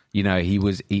 Yeah. You know,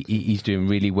 he's doing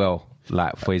really well,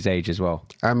 like for his age as well.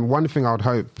 One thing I would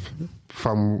hope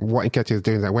from what Nketiah is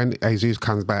doing is that when Jesus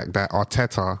comes back, that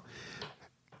Arteta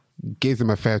gives him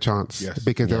a fair chance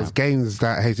because there was games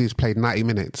that Jesus played 90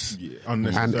 minutes and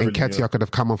Nketiah could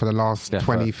have come on for the last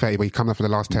 20, 30, but he come on for the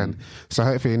last 10. So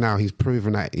hopefully now he's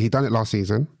proven that he done it last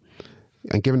season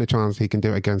and given a chance he can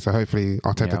do it again. So hopefully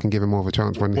Arteta can give him more of a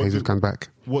chance when Jesus comes back.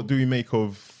 What do we make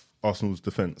of Arsenal's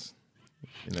defence?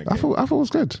 I thought it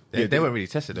was good. They weren't really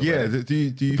tested. Yeah, do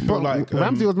you feel like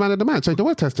Ramsey was man of the match, so they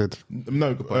were tested.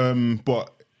 No,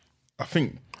 but I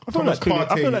think Thomas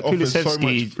Partey offers so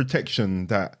much protection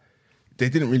that they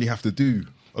didn't really have to do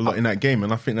a lot in that game,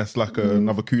 and I think that's like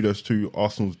another kudos to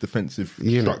Arsenal's defensive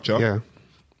structure.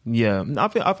 Yeah, I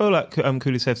feel like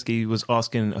Kulusevski was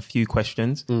asking a few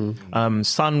questions.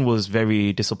 Son was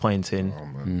very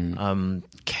disappointing.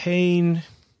 Kane.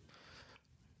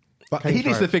 But he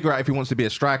needs to figure out if he wants to be a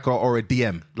striker or a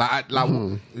DM. But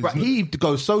he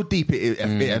goes so deep, it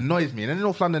annoys me. And in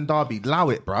North London derby, allow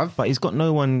it, bruv. But he's got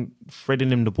no one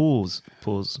threading him the balls.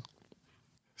 Pause.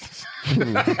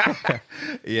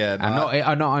 Yeah,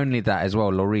 and not only that as well,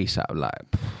 Lloris.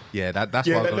 That's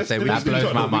what I was going to say. That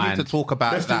blows my mind. We need to talk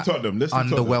about that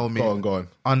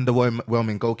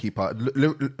underwhelming goalkeeper.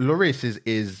 Lloris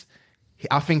is.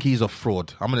 I think he's a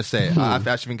fraud. I'm going to say it. I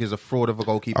actually think he's a fraud of a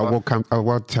goalkeeper. A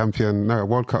World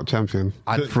Cup champion.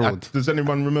 Fraud. Does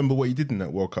anyone remember what he did in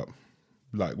that World Cup?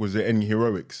 Like, was there any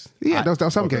heroics? Yeah, there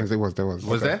was some games. There was.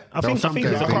 Was there? I think it's a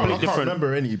completely I different. can't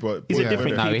remember any, but He's a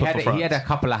different keeper for France. He had a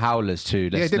couple of howlers too.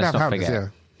 He did have howlers. Yeah.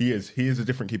 He is a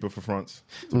different keeper for France.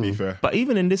 To be fair, but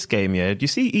even in this game, do you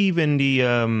see even the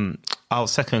our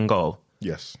second goal?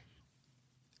 Yes.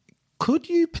 Could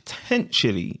you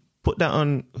potentially put that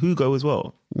on Hugo as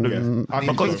well? Yeah,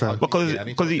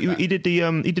 because he did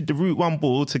the route one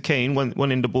ball to Kane,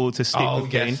 one in the ball to stick with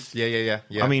Kane. Yeah.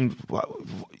 I mean,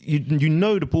 you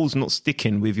know the ball's not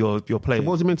sticking with your player. So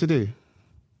what was he meant to do?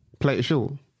 Play it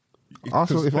short.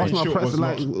 Arsenal, if Arsenal press,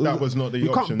 that was not the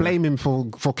you option. can't blame him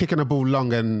for kicking a ball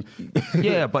long and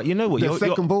yeah, but you know what? the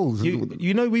second balls.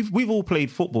 You know, we've all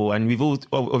played football and we've all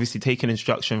obviously taken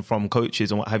instruction from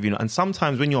coaches and what have you. And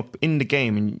sometimes when you're in the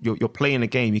game and you're playing a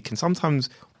game, you can sometimes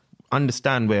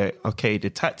understand where, okay, the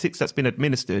tactics that's been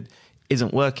administered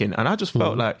isn't working. And I just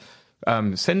felt like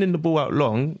sending the ball out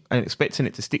long and expecting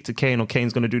it to stick to Kane or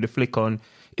Kane's going to do the flick on,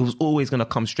 it was always going to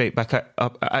come straight back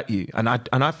at you. And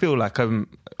I feel like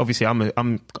obviously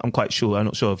I'm quite sure. I'm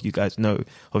not sure if you guys know.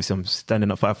 Obviously, I'm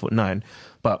standing at 5'9",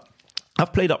 but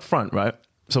I've played up front, right?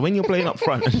 So when you're playing up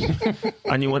front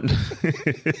and you want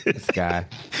This guy.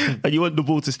 and you want the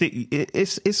ball to stick,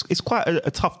 it's quite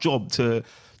a tough job to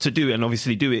do it, and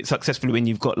obviously do it successfully when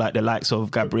you've got like the likes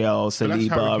of Gabriel,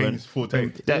 Saliba,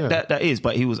 and that is.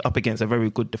 But he was up against a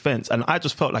very good defense, and I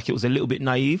just felt like it was a little bit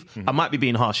naive. I might be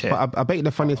being harsh here, but I bet you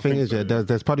the funniest thing is,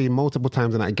 there's probably multiple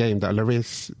times in that game that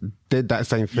Lloris did that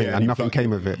same thing and nothing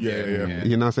came of it. Yeah.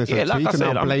 You know what I'm saying? So like you I can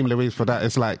said, now blame Lloris for that.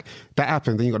 It's like that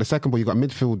happened. Then you got the second ball, you got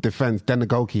midfield defense, then the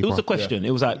goalkeeper. it was a question.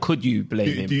 It was like, could you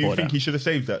blame him Do you for think that? he should have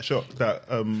saved that shot? That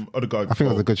Odegaard. I think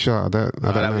it was a good shot. I don't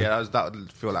know. Yeah, that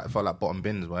would felt like bottom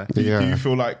bins, right? Do you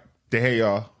feel like De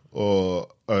Gea or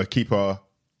a keeper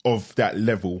of that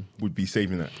level would be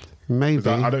saving that? Maybe.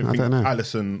 I don't think know.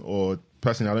 Alisson or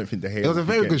personally, I don't think De Gea. It was a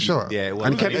very good shot. Yeah, it was.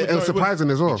 And it was surprising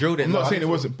as well. I'm not saying it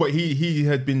wasn't, but he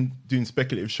had been doing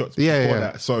speculative shots before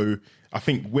that. So I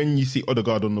think when you see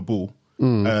Odegaard on the ball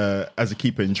as a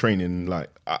keeper in training, like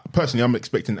personally, I'm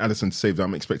expecting Alisson to save that.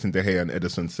 I'm expecting De Gea and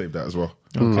Ederson to save that as well.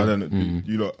 I don't know.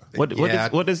 You lot.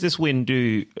 What does this win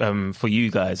do for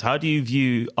you guys? How do you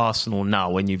view Arsenal now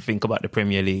when you think about the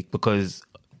Premier League? Because,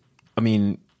 I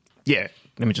mean,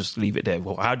 let me just leave it there.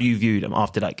 Well, how do you view them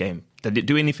after that game? Did it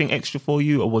do anything extra for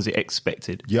you, or was it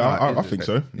expected? Yeah, I think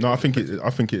so. No, I think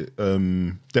it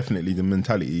definitely the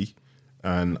mentality,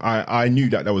 and I knew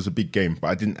that was a big game, but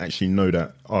I didn't actually know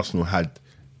that Arsenal had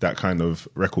that kind of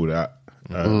record at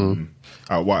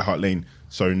White Hart Lane.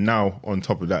 So now on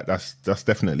top of that, that's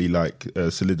definitely like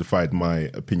solidified my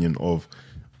opinion of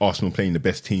Arsenal playing the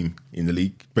best team in the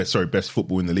league, best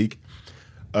football in the league.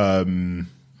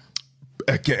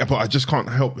 Again, but I just can't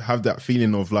help have that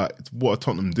feeling of like, what are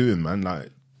Tottenham doing, man? Like,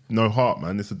 no heart,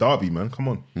 man. It's a derby, man. Come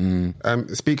on.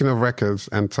 Speaking of records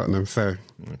and Tottenham, so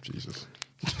Jesus.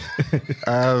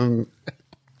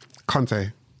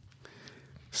 Conte.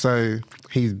 So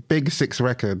he's big 6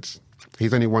 records.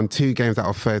 He's only won 2 games out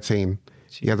of 13.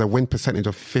 He has a win percentage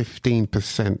of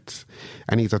 15%,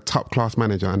 and he's a top class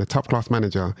manager. And a top class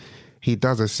manager, he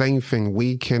does the same thing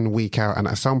week in, week out, and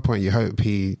at some point you hope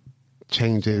he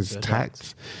changes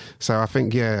tact. So I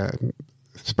think,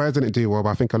 Spurs didn't do well, but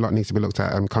I think a lot needs to be looked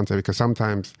at Conte, because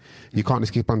sometimes you can't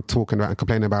just keep on talking about and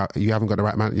complaining about you haven't got the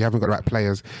right man, you haven't got the right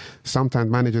players.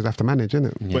 Sometimes managers have to manage,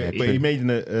 innit? But he made an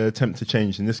attempt to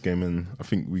change in this game, and I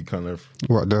think we kind of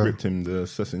ripped him the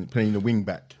session, playing the wing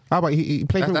back. But he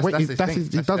plays he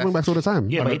does wing backs all the time.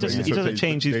 Yeah, but he doesn't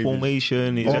change his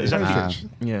formation.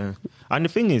 Yeah, and the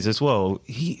thing is as well,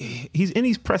 he's in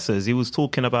his pressers. He was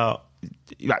talking about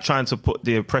like trying to put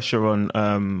the pressure on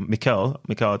Mikel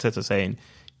Arteta, saying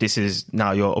this is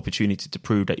now your opportunity to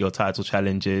prove that your title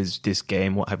challenges this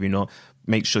game, what have you not.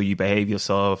 Make sure you behave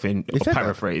yourself.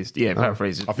 Paraphrased. Yeah,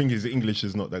 paraphrased. I think his English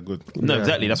is not that good. No,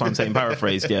 exactly. That's what I'm saying.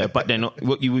 Paraphrased. Yeah, but then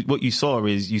what you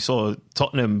saw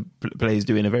Tottenham players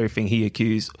doing the very thing he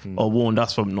accused or warned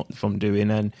us from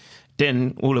doing, and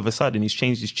then all of a sudden he's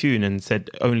changed his tune and said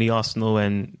only Arsenal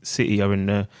and City are in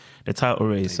the title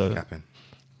race. So.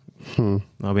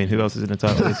 I mean, who else is in the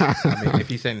title race? I mean, if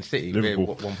he's saying City, we're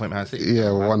 1 point behind City.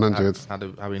 Yeah, 100. How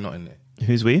are we not in it?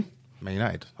 Who's we? Man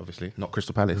United, obviously, not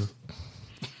Crystal Palace.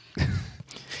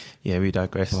 Yeah, we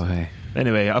digress. Boy.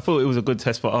 Anyway, I thought it was a good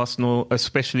test for Arsenal,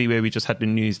 especially where we just had the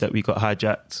news that we got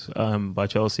hijacked by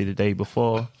Chelsea the day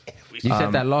before. You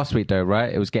said that last week, though,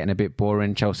 right? It was getting a bit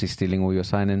boring. Chelsea stealing all your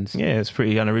signings. Yeah, it's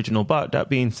pretty unoriginal. But that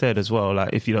being said, as well,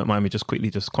 like if you don't mind me just quickly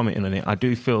just commenting on it, I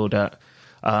do feel that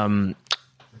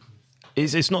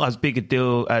it's not as big a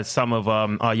deal as some of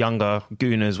our younger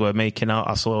gooners were making out.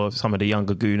 I saw some of the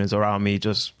younger gooners around me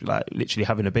just like literally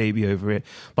having a baby over it.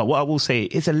 But what I will say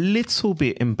is a little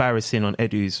bit embarrassing on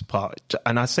Edu's part.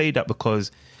 And I say that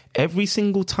because every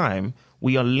single time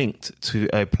we are linked to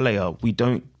a player, we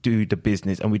don't do the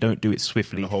business and we don't do it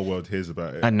swiftly. The whole world hears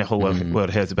about it. And the whole world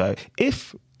hears about it.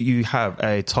 If you have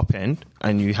a top end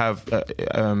and you have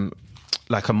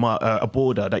like a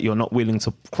border that you're not willing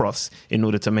to cross in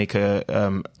order to make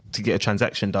to get a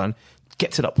transaction done,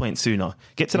 get to that point sooner.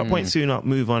 Get to that point sooner,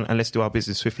 move on, and let's do our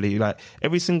business swiftly. Like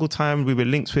every single time we were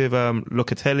linked with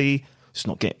Locatelli,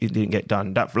 it didn't get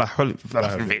done. That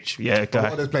Vlahovic, yeah, guy.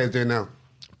 What are those players doing now?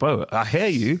 bro, I hear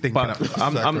you, but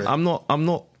I'm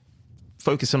not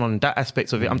focusing on that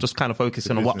aspect of it. I'm just kind of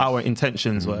focusing on what our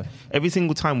intentions were. Every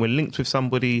single time we're linked with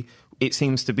somebody, it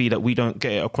seems to be that we don't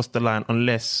get it across the line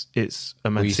unless it's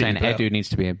a Man City player. You're saying Edu needs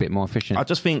to be a bit more efficient? I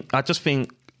just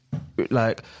think,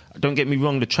 like, don't get me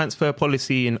wrong, the transfer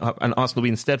policy and Arsenal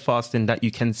being steadfast in that,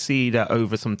 you can see that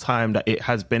over some time that it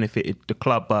has benefited the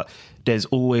club, but there's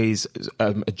always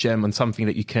a gem and something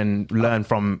that you can learn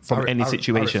from any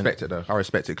situation. I respect it though. I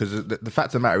respect it because the fact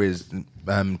of the matter is,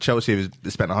 Chelsea has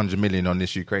spent 100 million on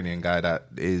this Ukrainian guy that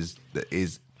is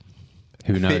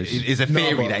who knows? Is a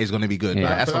theory that he's going to be good. Yeah.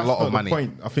 Like, that's a lot of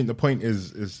money. I think the point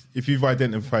is if you've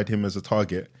identified him as a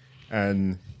target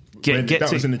and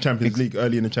Get was in the Champions League,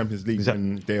 early in the Champions League,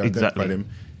 when they identified him.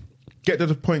 Get to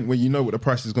the point where you know what the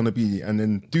price is going to be, and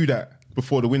then do that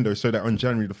before the window, so that on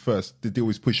January the 1st, the deal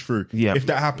is pushed through. Yeah. If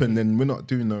that happened, then we're not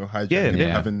doing no hijacking.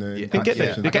 Having the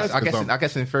I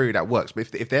guess in theory that works.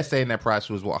 But if they're saying their price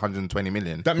was 120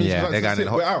 million, that means they're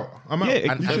going we're out. I'm out.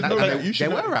 They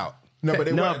were out. No, but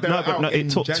it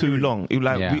took too long.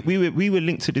 We were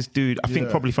linked to this dude, I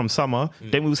think probably from summer.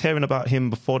 Then we was hearing about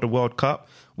him before the World Cup.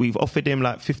 We've offered him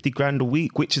like 50 grand a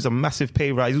week, which is a massive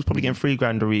pay rise. He was probably getting 3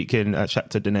 grand a week in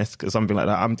Shakhtar Donetsk or something like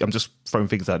that. I'm just throwing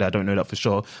figures out there. I don't know that for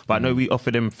sure. But I know we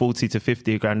offered him 40 to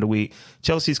 50 grand a week.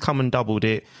 Chelsea's come and doubled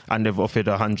it, and they've offered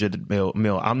 100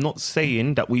 mil. I'm not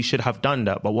saying that we should have done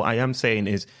that, but what I am saying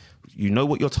is, you know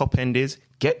what your top end is.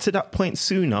 Get to that point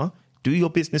sooner. Do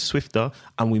your business swifter,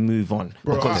 and we move on.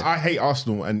 Bro, I hate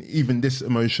Arsenal, and even this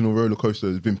emotional roller coaster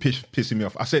has been pissing me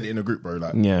off. I said it in a group, bro.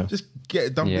 Like, just get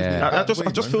it done. Yeah. I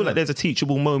just feel like there's a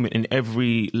teachable moment in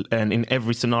every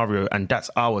scenario, and that's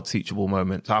our teachable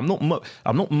moment. So I'm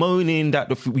not moaning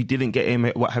that we didn't get him.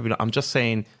 What have you? I'm just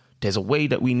saying, there's a way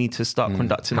that we need to start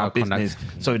conducting our business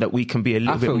so that we can be a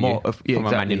little bit more from a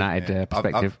Man United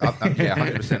perspective.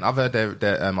 100%. I've heard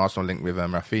they're Arsenal linked with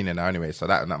Rafinha now anyway, so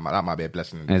that might be a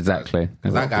blessing. Exactly.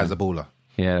 That guy's a baller.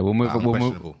 Yeah, we'll move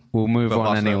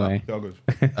on anyway.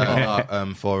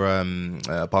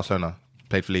 For Barcelona,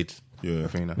 played for Leeds. Yeah,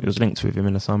 Rafinha. It was linked with him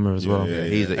in the summer as well. Yeah.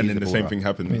 And then the same thing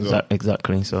happened as well.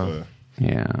 Exactly. So.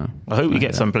 Yeah, I hope we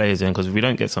get some players in, because if we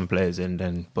don't get some players in,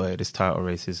 then boy, this title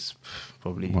race is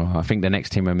probably. Well, I think the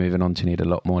next team we're moving on to need a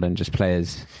lot more than just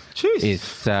players. Jeez.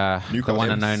 It's the one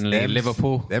and only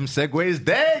Liverpool. Them segues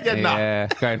there, yeah,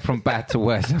 going from bad to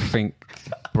worse. I think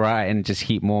Brighton just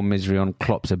heap more misery on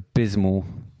Klopp's abysmal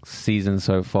season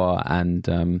so far,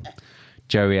 and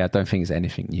Joey, I don't think it's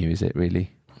anything new, is it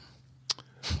really?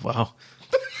 Wow.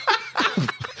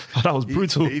 That was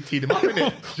brutal. He teed him up,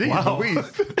 innit? Wow.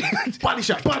 Body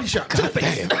shot to the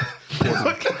face.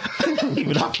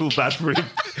 Even I feel bad for him.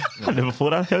 I never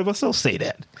thought I'd hear myself say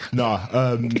that.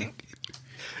 Nah,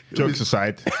 jokes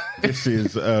aside, this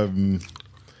is a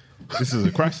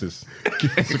crisis.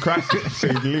 It's a crisis, to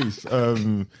say the least.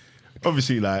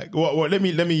 Obviously, like,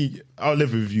 I'll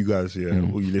live with you guys here,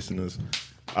 all you listeners.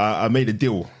 I made a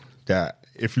deal that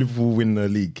if Liverpool win the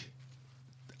league,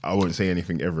 I won't say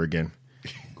anything ever again.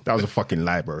 That was a fucking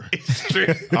lie, bro. It's true.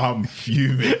 I'm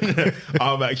fuming.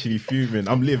 I'm actually fuming.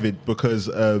 I'm livid because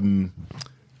the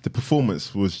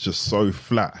performance was just so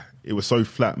flat. It was so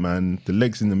flat, man. The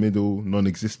legs in the middle,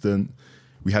 non-existent.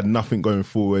 We had nothing going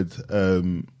forward.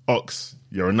 Ox,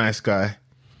 you're a nice guy.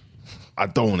 I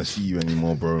don't want to see you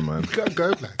anymore, bro, man. You gotta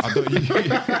go, black.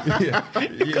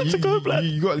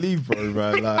 You gotta leave, bro,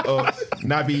 man. Like,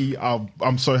 Naby,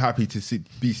 I'm so happy to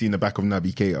be seeing the back of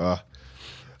Naby Keita.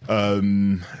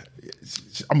 I'm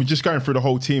just going through the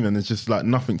whole team, and there's just like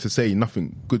nothing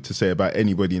good to say about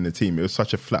anybody in the team. It was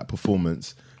such a flat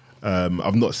performance.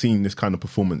 I've not seen this kind of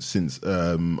performance since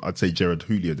I'd say Gerard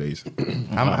Houllier days.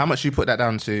 How much do you put that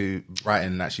down to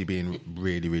Brighton actually being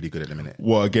really, really good at the minute?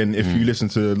 Well, again, if you listen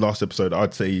to the last episode, I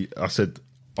said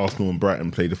Arsenal and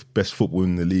Brighton played the best football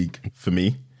in the league for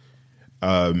me.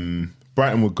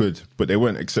 Brighton were good, but they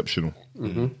weren't exceptional.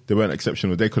 They weren't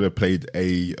exceptional. They could have played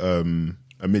a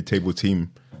mid-table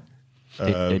team at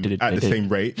the same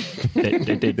rate.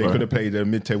 They could have played a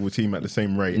mid-table team at the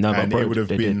same rate, and it would have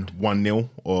been 1-0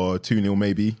 or 2-0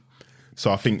 maybe.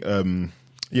 So I think,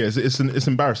 it's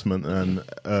embarrassment,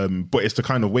 and but it's the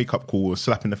kind of wake-up call,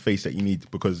 slap in the face that you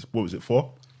need, because what was it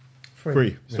for?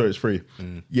 Free. So it's free.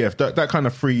 Yeah, if that kind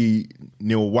of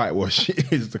 3-0 whitewash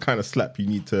is the kind of slap you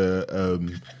need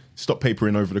to stop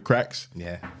papering over the cracks.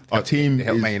 Yeah. Our team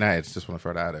help Man United. Just want to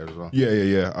throw that out there as well.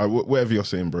 Yeah. Whatever you're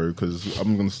saying, bro, because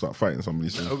I'm going to start fighting somebody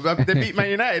soon. They beat Man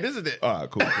United, isn't it? All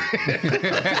right, cool.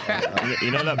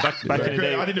 You know that back in the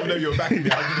day. I didn't even know you were backing me.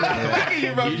 Backing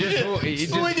you, bro. You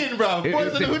just swinging, bro.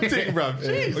 Boys on the hood thing, bro.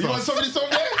 Jeez. You want somebody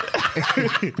somewhere?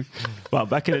 But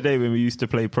back in the day when we used to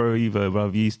play Pro Evo,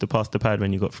 bruv, you used to pass the pad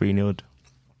when you got 3-0.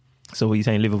 So what are you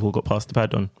saying Liverpool got past the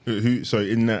pad on? So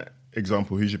in that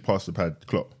example, who should pass the pad?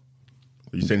 Klopp.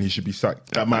 Are you saying he should be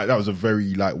sacked? That was a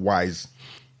very wise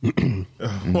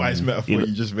metaphor you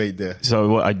just made there.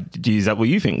 So is that what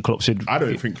you think Klopp should? I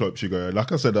don't think Klopp should go.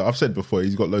 Like I said, I've said before,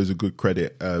 he's got loads of good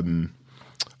credit.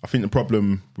 I think the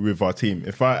problem with our team,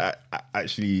 if I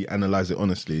actually analyse it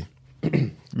honestly,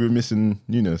 we were missing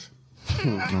Nunes. Oh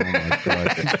my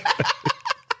God.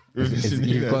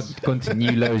 You've gone to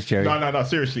new lows, Jerry. No.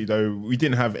 Seriously though, we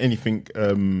didn't have anything.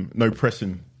 No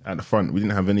pressing at the front. We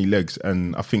didn't have any legs,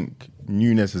 and I think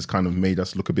Nunes has kind of made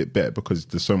us look a bit better because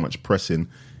there's so much pressing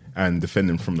and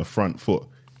defending from the front foot.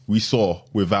 We saw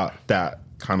without that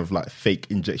kind of fake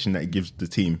injection that it gives the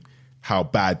team how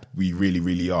bad we really,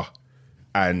 really are,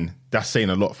 and that's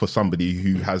saying a lot for somebody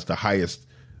who has the highest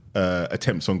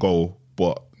attempts on goal,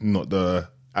 but not the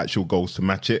actual goals to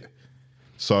match it.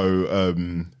 So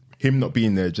him not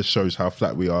being there just shows how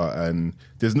flat we are, and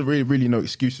there's really no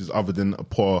excuses other than a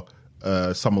poor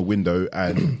summer window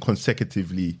and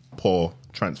consecutively poor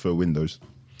transfer windows.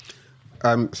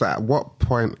 So at what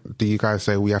point do you guys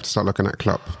say we have to start looking at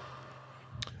Klopp?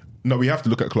 No, we have to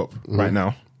look at Klopp right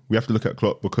now. We have to look at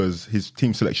Klopp because his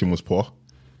team selection was poor.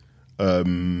 I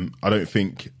don't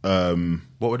think...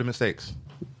 what were the mistakes?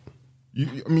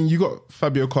 You got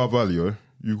Fabio Carvalho,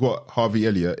 you've got Harvey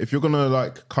Elliott. If you're going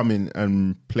to come in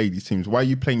and play these teams, why are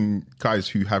you playing guys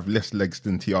who have less legs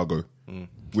than Thiago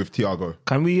with Thiago?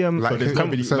 Can we...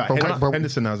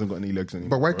 Henderson hasn't got any legs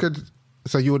anymore. But where could...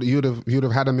 So you'd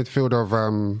have had a midfield of...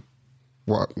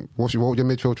 what would your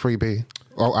midfield three be?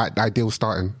 Or ideal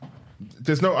starting?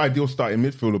 There's no ideal starting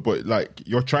midfielder, but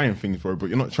you're trying things, bro. But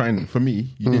you're not trying. For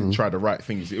me, you didn't try the right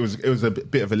things. It was a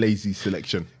bit of a lazy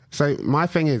selection. So my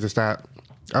thing is that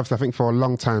obviously I think for a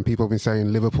long time people have been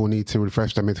saying Liverpool need to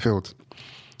refresh their midfield,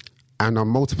 and on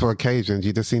multiple occasions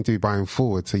you just seem to be buying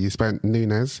forward. So you spent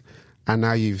Nunes, and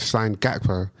now you've signed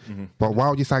Gakpo. But why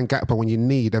would you sign Gakpo when you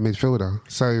need a midfielder?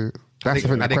 So that's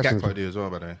the question. Gakpo do as well,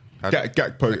 by the way.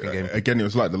 Gakpo again. It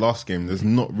was like the last game. There's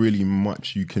not really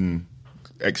much you can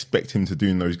expect him to do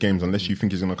in those games unless you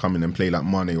think he's going to come in and play like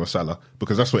Mane or Salah,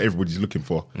 because that's what everybody's looking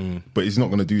for. But he's not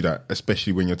going to do that,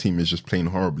 especially when your team is just playing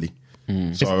horribly.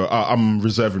 So I'm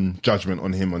reserving judgment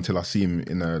on him until I see him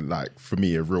in a for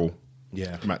me a real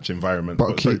match environment.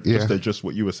 But just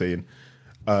what you were saying.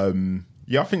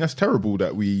 I think that's terrible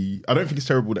that I don't think it's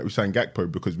terrible that we signed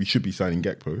Gakpo, because we should be signing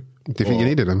Gakpo. Do you think you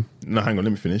needed him? No, hang on,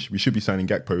 let me finish. We should be signing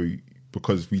Gakpo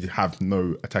because we have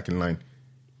no attacking line.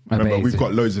 Remember, we've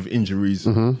got loads of injuries.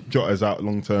 Jota's out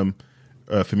long term.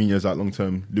 Firmino's out long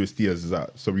term. Luis Diaz is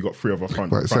out. So we got three of our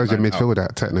front. But so is your midfield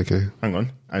out technically. Hang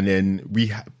on, and then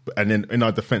in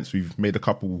our defense we've made a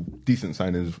couple decent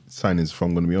signings. If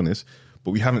I'm going to be honest,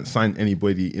 but we haven't signed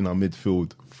anybody in our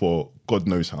midfield for God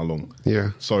knows how long.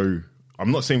 Yeah. So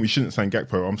I'm not saying we shouldn't sign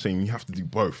Gakpo. I'm saying we have to do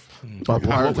both. Or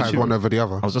prioritize one over the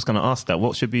other. I was just going to ask that.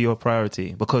 What should be your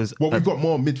priority? Because we've got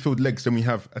more midfield legs than we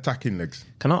have attacking legs.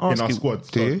 Can I ask in our you? Squad?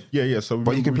 Do you? Yeah. So,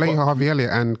 but you can play Harvey Elliott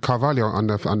and Carvalho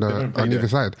on either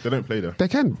side. They don't play there. They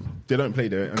can. They don't play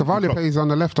there. Carvalho plays on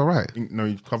the left or right.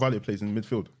 No, Carvalho plays in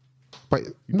midfield. But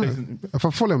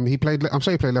for Fulham, he played. I'm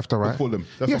sure he played left or right. For Fulham,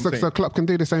 yes, so Klopp can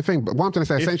do the same thing. But what I'm trying to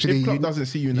say, essentially, if Klopp doesn't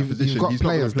see you in that position, you've got he's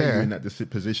players not going to play there you in that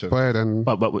position.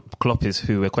 But Klopp is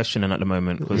who we're questioning at the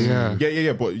moment.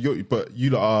 Yeah. But you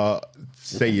lot are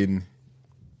saying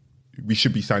we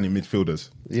should be signing midfielders.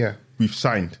 Yeah, we've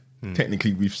signed.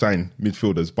 Technically, we've signed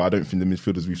midfielders, but I don't think the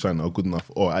midfielders we've signed are good enough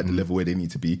or at the level where they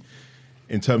need to be.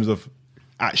 In terms of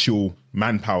actual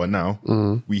manpower now,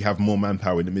 we have more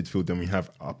manpower in the midfield than we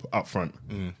have up front.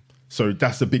 So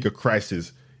that's a bigger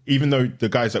crisis. Even though the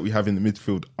guys that we have in the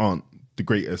midfield aren't the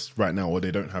greatest right now, or they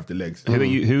don't have the legs. Who are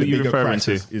you referring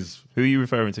to? Who are you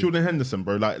referring to? Jordan Henderson,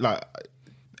 bro.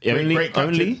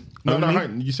 Only? No,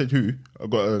 you said who? I'm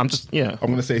going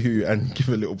to say who and give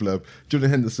a little blurb.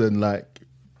 Jordan Henderson,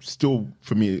 still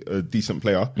for me a decent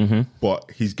player,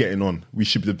 but he's getting on. We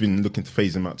should have been looking to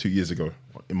phase him out 2 years ago,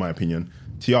 in my opinion.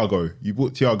 Thiago, you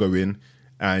brought Thiago in,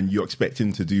 and you expect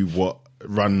him to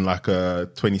run like a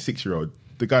 26-year-old.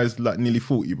 The guy's nearly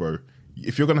 40, bro.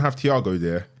 If you're gonna have Thiago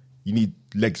there, you need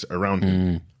legs around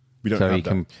him. We don't have that. So he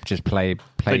can just play.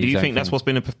 But do you think that's what's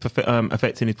been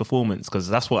affecting his performance? Because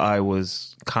that's what I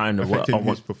was kind of affecting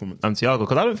his performance. Thiago,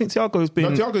 because I don't think Thiago's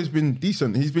been. No, Thiago's been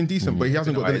decent. He's been decent, but he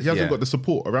hasn't got the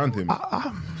support around him.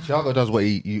 Thiago does what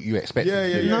you expect.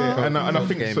 Yeah. And I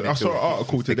think I saw an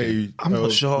article today. I'm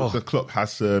not sure the Klopp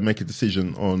has to make a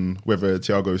decision on whether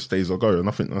Thiago stays or go, and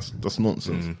I think that's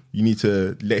nonsense. You need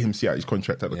to let him see out his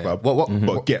contract at the club,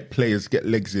 but get players, get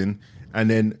legs in,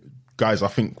 and then guys, I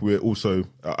think we're also.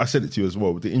 I said it to you as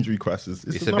well. The injury crisis.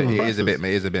 It is a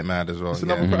bit mad as well. It's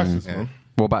another crisis, man.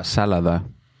 What about Salah though?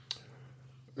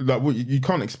 Like, well, you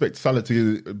can't expect Salah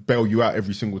to bail you out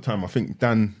every single time. I think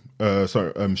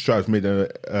Strives made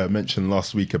a mention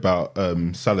last week about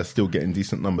Salah still getting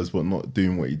decent numbers but not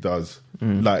doing what he does.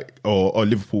 Like, or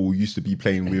Liverpool used to be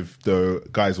playing with the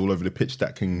guys all over the pitch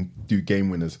that can do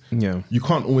game winners. Yeah, you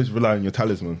can't always rely on your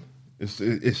talisman.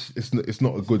 It's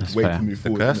not a good way to move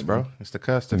forward. Curse, bro. It's the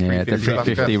curse. The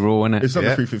 350 rule, isn't it? It's not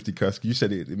the 350 curse. You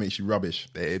said it makes you rubbish.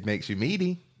 It makes you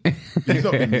meaty. He's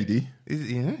not been needy.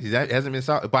 He hasn't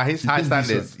been by his high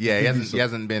standards. Decent. He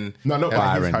hasn't been. No, not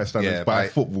by his high standards. Yeah, by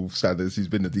football standards, he's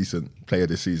been a decent player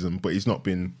this season, but he's not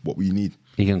been what we need.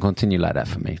 He can continue like that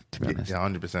for me, to be honest. Yeah,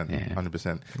 100%.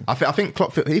 100%. I think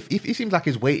Klopp. He seems like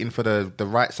he's waiting for the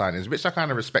right signings, which I kind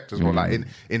of respect as well. Like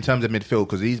in terms of midfield,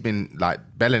 because he's been like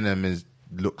Bellingham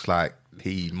looks like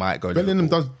he might go. Bellingham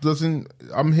doesn't.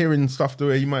 I'm hearing stuff the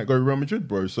way he might go Real Madrid,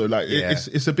 bro. So like,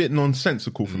 it's a bit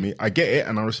nonsensical for me. I get it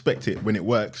and I respect it when it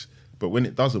works, but when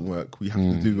it doesn't work, we have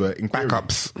to do inquiry.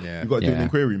 Backups. You got to do an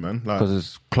inquiry, man.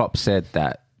 Because Klopp said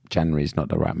that January is not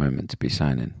the right moment to be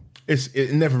signing.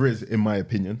 It never is, in my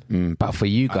opinion. But for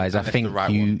you guys, I think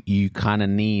you kind of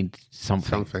need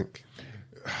something.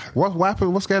 What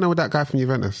happened? What's going on with that guy from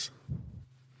Juventus?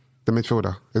 The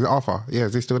midfielder. Is it Arthur? Yeah,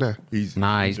 is he still there? He's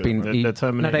been... They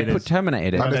terminated they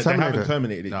terminated it. No, they haven't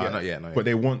terminated it yet. Not yet. But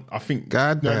they want, I think...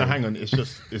 God damn. No, hang on. It's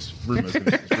rumours.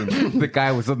 It's rumours. The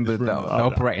guy was on the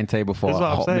operating table for a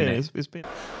hot minute. It's been...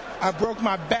 I broke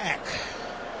my back.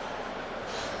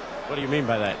 What do you mean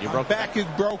by that? My back is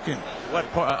broken. What,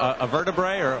 a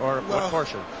vertebrae or what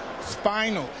portion?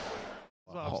 Spinal.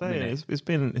 I'm saying. It's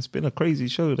been a crazy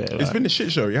show there. It's been a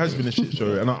shit show. It has been a shit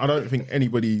show. And I don't think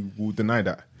anybody will deny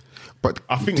that. But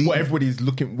I think what everybody's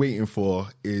waiting for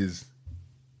is...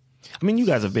 I mean, you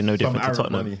guys have been no different to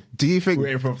Tottenham. Money. Do you think...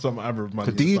 Waiting for some Arab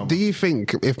money. Do you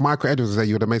think if Michael Edwards was there,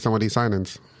 you would have made some of these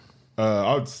signings?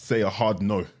 I would say a hard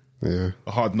no. Yeah.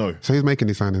 A hard no. So who's making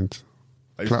these signings?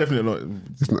 It's definitely not.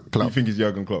 It's not Klopp. You think it's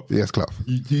Jurgen Klopp? Yes, Klopp.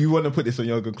 Do you want to put this on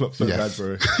Jurgen Klopp so bad,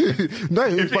 bro?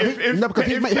 Because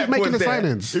he's making the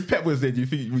signings. If Pep was there,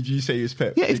 would you say it's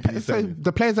Pep? Yeah, it's Pep. So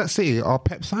the players at City are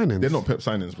Pep signings. They're not Pep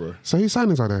signings, bro. So whose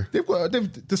signings are there?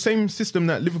 They've the same system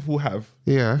that Liverpool have.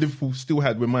 Yeah, Liverpool still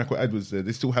had when Michael Edwards there.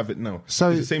 They still have it now.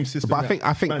 So it's the same system. But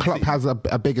I think Klopp has a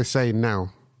bigger say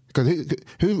now. Because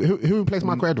who replaced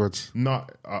Michael Edwards? No,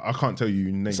 I can't tell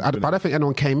you names. So I don't think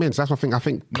anyone came in. So that's what I think. I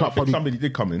think Klopp somebody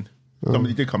did come in.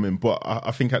 Somebody did come in, but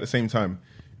I think at the same time,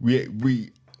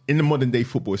 we in the modern day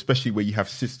football, especially where you have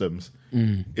systems,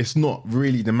 it's not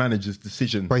really the manager's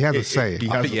decision. But he has a say. He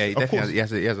definitely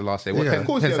has a last say. What tends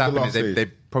to happen is they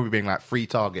probably bring like 3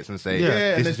 targets and say,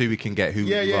 this is who we can get.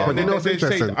 But they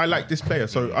say, I like this player.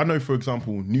 So I know, for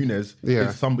example, Nunez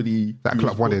is somebody that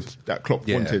Klopp wanted. That Klopp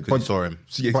wanted. But saw him.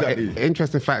 Exactly. But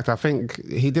interesting fact, I think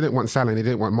he didn't want Salah and he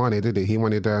didn't want Mane, did he? He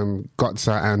wanted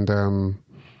Götze and...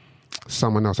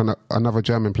 someone else, another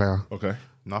German player. Okay.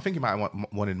 No, I think he might have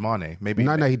wanted Mane. Maybe.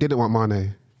 No, he didn't want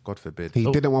Mane. God forbid. He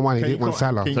didn't want Mane. He didn't want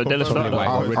Salah. So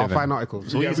I'll find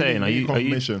articles. So what are you saying?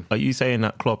 Are you saying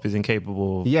that Klopp is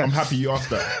incapable? Yes. I'm happy you asked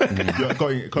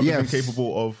that. Klopp is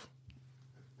incapable of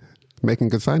making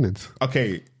good signings.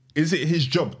 Okay, is it his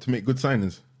job to make good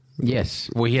signings? Yes.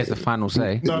 Well, he has the final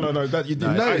say. No. That you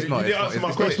didn't. It's not.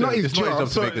 It's not his job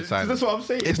to make good signings. That's what I'm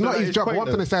saying. It's not his job. What I'm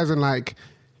trying to say is like.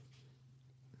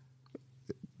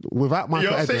 Without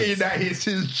Michael Edwards, saying that it's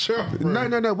his job, bro.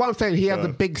 No. What I'm saying, he has a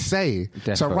big say.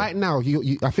 Definitely. So right now,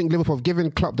 I think Liverpool have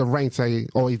given Klopp the reign,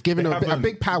 or he's given a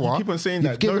big power. You keep on saying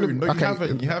that. You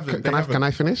haven't. Can I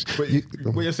finish? But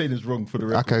what you're saying is wrong for the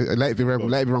record. Okay, let it be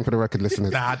wrong for the record,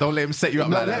 listeners. Nah, don't let him set you up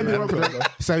like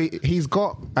that. So he's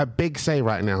got a big say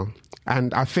right now.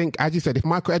 And I think, as you said, if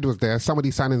Michael Edwards there, some of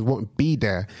these signings won't be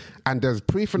there. And there's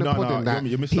proof in the pudding that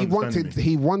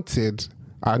he wanted.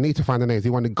 I need to find the names. He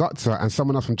wanted Götze and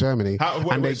someone else from Germany.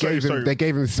 They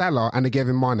gave him Salah and they gave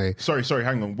him Mane. Sorry,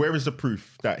 hang on. Where is the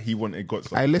proof that he wanted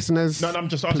Götze? Hey, listeners, I'm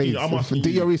just asking please,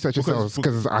 do your research yourselves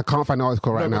because I can't find the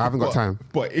article right now. I haven't got time.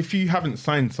 But if you haven't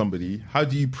signed somebody, how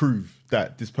do you prove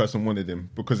that this person wanted him?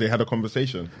 Because they had a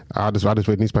conversation. I just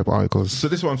read newspaper articles. So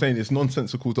this is what I'm saying. It's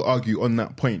nonsensical to argue on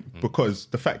that point because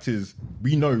the fact is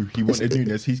we know he wanted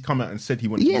Nunez. He's come out and said he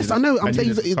wanted Nunez. Yes, I know. I'm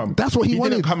saying that's what he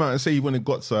wanted. He didn't come out and say he wanted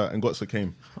Götze and Götze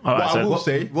came.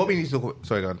 What we need to talk...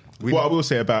 Sorry, go on. What I will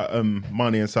say about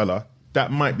Mane and Salah,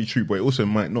 that might be true, but it also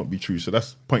might not be true. So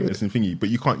that's pointless and thingy. But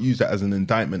you can't use that as an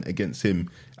indictment against him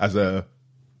as a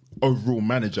overall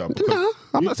manager.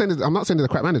 I'm not saying he's a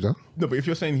crap manager. No, but if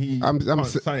you're saying he I'm can't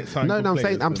sign good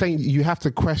players, I'm saying you have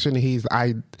to question He's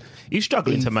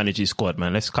struggling to manage his squad,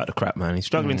 man. Let's cut the crap, man. He's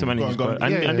struggling to manage his squad,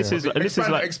 and this is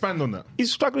like expand on that.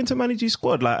 He's struggling to manage his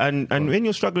squad, like, and when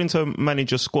you're struggling to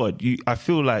manage your squad, I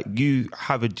feel like you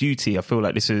have a duty. I feel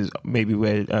like this is maybe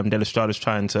where De La Strada's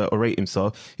trying to orate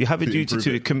himself. You have a duty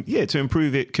to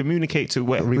improve it, communicate to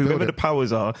whoever the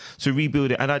powers are to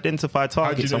rebuild it and identify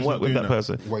targets and work with that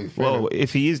person. Well,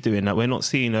 if he is doing that, we're not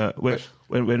seeing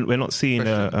we're not seeing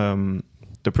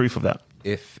the proof of that.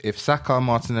 If Saka,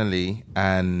 Martinelli,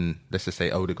 and let's just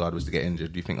say Odegaard was to get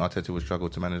injured, do you think Arteta would struggle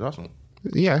to manage Arsenal?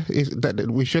 Yeah,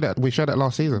 we showed that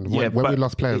last season. When we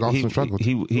lost players, Arsenal struggled.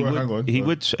 He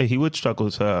would struggle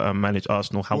to manage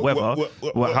Arsenal. However,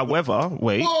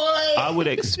 I would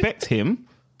expect him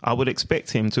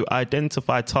to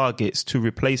identify targets to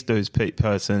replace those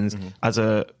persons as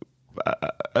a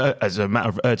matter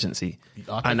of urgency.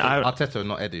 Arteta,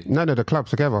 not Edu. No, the club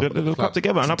together. The club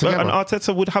together. And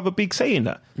Arteta would have a big say in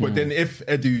that. But then if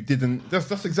Edu didn't,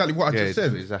 that's exactly what I just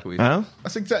said. Exactly.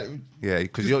 That's exactly. Yeah,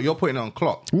 because you're putting it on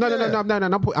Klopp. No.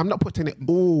 I'm not putting it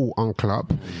all on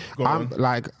Klopp.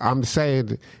 I'm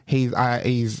saying his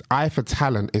eye for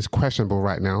talent is questionable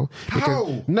right now.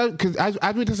 Because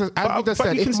as we just said,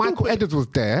 if Michael Edwards was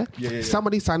there, some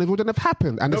of these signings wouldn't have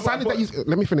happened. And the signings that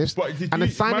let me finish. And the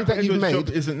signings that you've made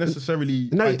isn't necessarily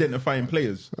identifying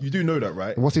players. You do know that,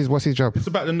 right? What's his job? It's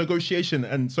about the negotiation.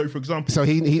 And so, for example, so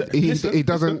he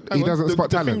doesn't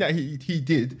spot talent. The thing that he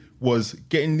did was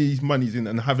getting these monies in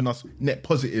and having us net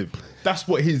positive. That's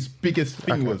what his biggest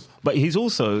thing was. But he's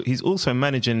also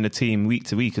managing the team week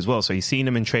to week as well. So he's seen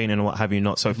them in training and what have you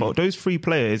not. So for those three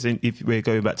players, if we're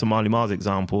going back to Marley Mar's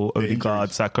example,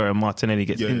 Odegaard, Saka and Martinelli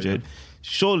gets injured.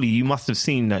 Surely you must have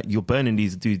seen that you're burning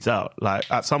these dudes out. Like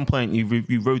at some point you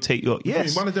rotate your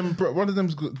one of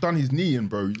them's done his knee in,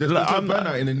 bro. There's no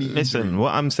burnout in a knee. Listen, injury.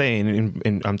 what I'm saying,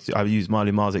 I use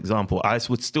Marley Mar's example. I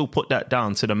would still put that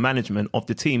down to the management of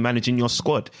the team managing your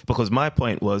squad, because my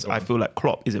point was I feel like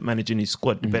Klopp isn't managing his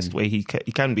squad the best way he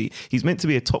can be. He's meant to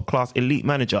be a top class elite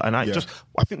manager, and I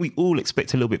think we all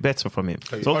expect a little bit better from him.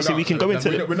 So obviously we can go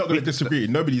into. We're not going to disagree.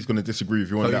 Nobody's going to disagree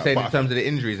if you want that. So you say in terms of the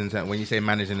injuries, when you say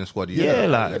managing the squad, the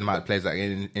amount of players that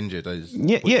get injured.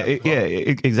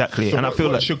 Exactly. So and I feel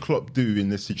what like should Klopp do in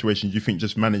this situation? Do you think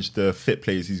just manage the fit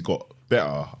players he's got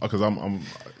better? Because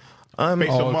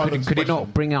could he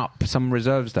not bring up some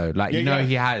reserves though? Like he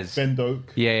has. Ben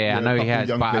Doak. I know he has.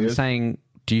 But players. I'm saying,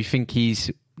 do you think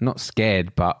he's not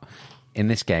scared? But in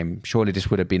this game, surely this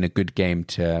would have been a good game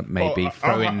to maybe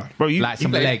throw in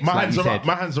some legs.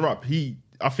 My hands are up.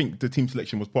 I think the team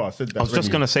selection was poor. I said that. I was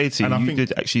just going to say to you, you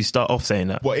did actually start off saying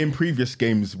that. But in previous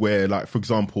games where, like, for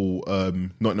example,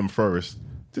 Nottingham Forest,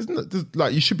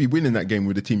 you should be winning that game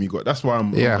with the team you got. That's why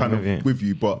I'm kind of with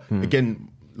you. But again,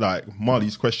 like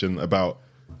Marley's question about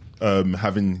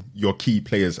having your key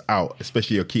players out,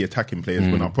 especially your key attacking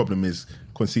players, when our problem is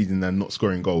conceding and not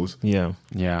scoring goals. Yeah.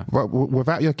 But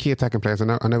without your key attacking players, I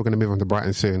know we're going to move on to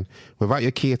Brighton soon. Without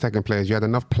your key attacking players, you had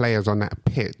enough players on that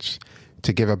pitch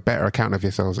to give a better account of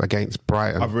yourselves against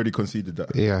Brighton. I've already conceded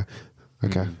that. Yeah.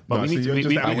 Okay. But we need to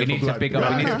pick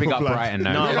up Brighton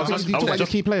now. You talk about your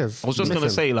key players. I was just going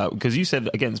to say, like, because you said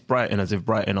against Brighton as if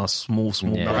Brighton are small.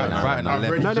 Brighton are no.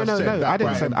 I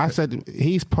didn't say. I said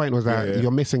his point was that you're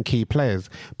missing key players,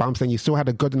 but I'm saying you still had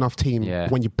a good enough team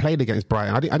when you played against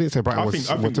Brighton. I didn't say Brighton was.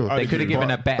 They could have given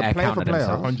a better account of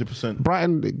themselves. 100%.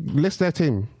 Brighton, list their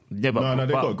team. Yeah, but they've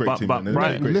got a great team.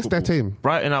 List their team.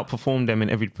 Brighton outperformed them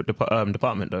in every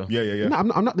department, though. Yeah. No,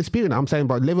 I'm not disputing that. I'm saying,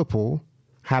 but Liverpool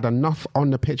had enough on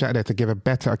the pitch out there to give a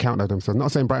better account of themselves.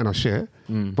 Not saying Brighton are shit,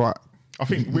 but I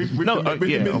think with the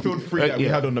midfield three that we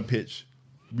had on the pitch,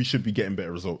 we should be getting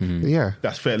better results. Yeah,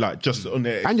 that's fair. Like just on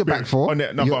their and your back four,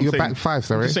 your back five.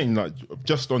 Sorry, I'm just saying, like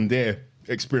just on their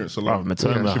experience alone.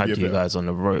 Matoma had you guys on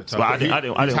the ropes, but I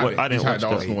didn't watch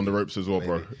Arsenal on the ropes as well,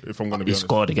 bro. If I'm going to be honest, he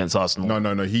scored against Arsenal.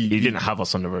 No, he didn't have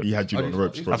us on the ropes. He had you on the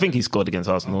ropes, bro. I think he scored against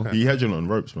Arsenal. He had you on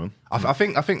the ropes, man. I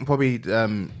think probably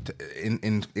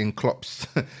in Klopp's.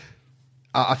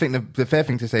 I think the fair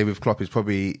thing to say with Klopp is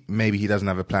probably maybe he doesn't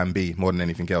have a plan B more than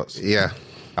anything else. Yeah,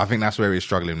 I think that's where he's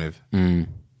struggling with.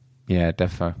 Yeah,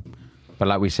 defo. But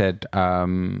like we said,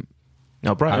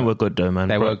 no, Brighton were good though, man.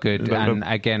 They were good, and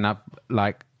again,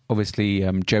 obviously,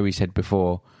 Joey said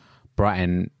before,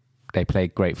 Brighton, they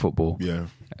played great football. Yeah.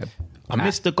 I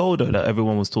missed the goal though that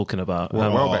everyone was talking about.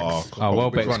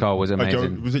 Welbeck's goal was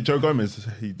amazing. Was it Joe Gomez?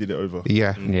 He did it over.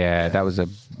 Yeah, that was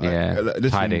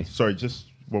tidy. Sorry, just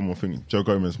one more thing. Joe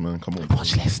Gomez, man, come on.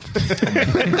 Watch list.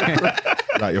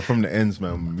 Like, you're from the ends,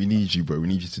 man. We need you, bro. We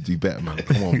need you to do better, man.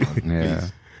 Come on, man. Yeah.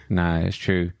 Nah, it's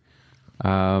true.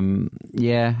 And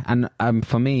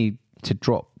for me to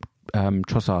drop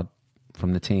Trossard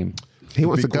from the team. He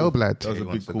wants to Big go, call. blood. That was a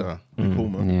big call. go. Big call,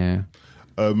 man. Yeah.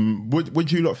 What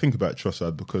do you lot think about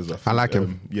Trossard? Because I like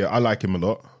him. Yeah, I like him a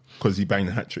lot because he banged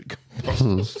the hat trick.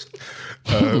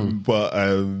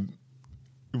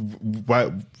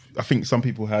 Why? I think some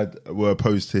people were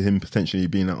opposed to him potentially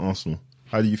being at Arsenal.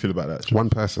 How do you feel about that? One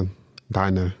person that I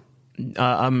know.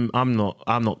 I'm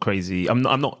not crazy. I'm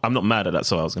not mad at that.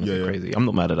 So I was going to say crazy. I'm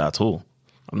not mad at that at all.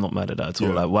 I'm not mad at that at all.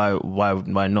 Yeah. Like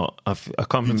why not? I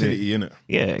can't remember. Utility, innit?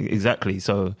 Yeah, exactly.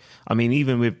 So I mean,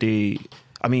 even with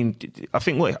I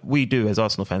think what we do as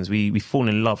Arsenal fans, we fall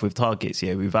in love with targets.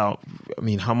 Yeah,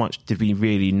 how much did we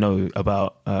really know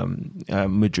about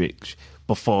Mudryk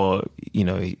before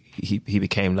he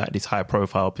became like this high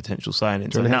profile potential signing?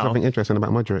 Do you want to hear something interesting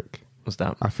about Mudryk? What's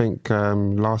that? I think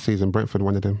last season Brentford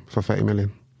wanted him for 30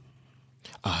 million.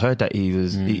 I heard that he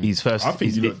was his first. I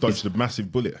think he dodged a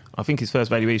massive bullet. I think his first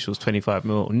valuation was 25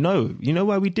 mil. No, you know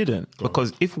why we didn't?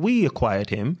 Because if we acquired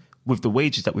him with the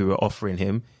wages that we were offering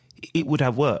him, it would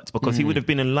have worked because he would have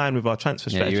been in line with our transfer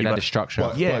strategy. Yeah, you had a structure.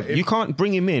 But you can't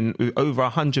bring him in with over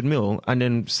 100 mil and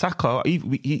then Saka,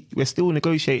 we're still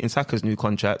negotiating Saka's new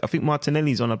contract. I think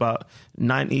Martinelli's on about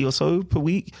 90 or so per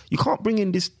week. You can't bring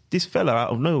in this fella out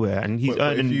of nowhere and he's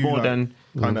earning more than...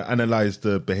 Kind of analyse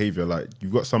the behaviour. Like,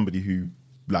 you've got somebody who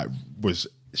like was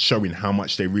showing how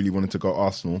much they really wanted to go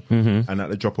Arsenal and at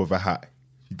the drop of a hat,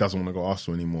 he doesn't want to go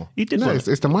Arsenal anymore. He did No, not.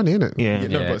 it's the money, isn't it?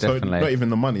 Yeah. But so definitely. not even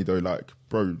the money though. Like,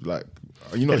 bro, like,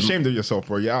 you're not ashamed of yourself,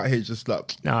 bro. You're out here just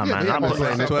like, Nah, man. yeah, I'm but not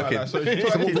saying like, that. So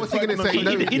what's he going to say? He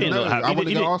didn't look happy. I want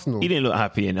to go Arsenal. He didn't look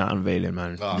happy in that unveiling,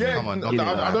 man. yeah, come on.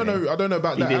 I don't know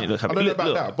about He that. didn't look I happy. don't know Look, about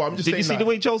look, that. But I'm just did saying, you see like, the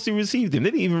way Chelsea received him?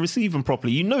 They didn't even receive him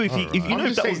properly. You know, if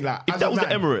that was the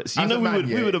Emirates, you know,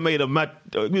 we would have made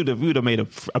we would have made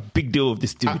a big deal of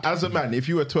this dude. As a man, if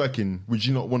you were twerking, would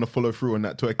you not want to follow through on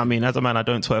that twerking? I mean, as a man, I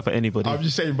don't twerk for anybody. I'm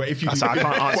just saying, but if you, I can't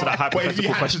answer that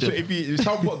hypothetical question. If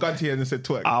someone put a gun to you and said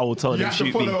twerk, I will tell you them have to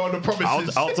shoot me. follow on the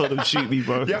promises. I'll tell them shoot me,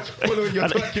 bro. You have to follow your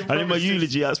twerking And in my promises.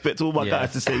 eulogy, I expect all my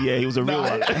guys to say, yeah, he was a real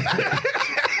one.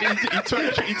 He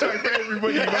twerked for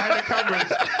everybody behind the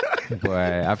cameras.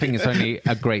 Boy, I think it's only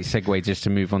a great segue just to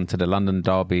move on to the London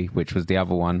derby, which was the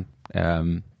other one,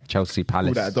 Chelsea Call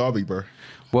Palace. that a derby, bro.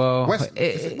 Well,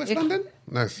 Is it West London?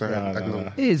 No, sorry.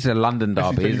 it is a London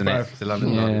derby, isn't it? SC25. It's a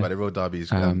London derby, but the real derby is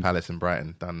Palace and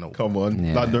Brighton. Don't know. Come on,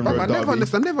 Yeah. London Road I never derby.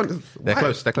 understand. They're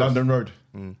close. They're close. London Road,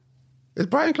 Is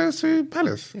Brighton close to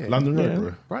Palace? London Road,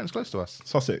 bro. Brighton's close to us.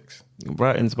 Sussex.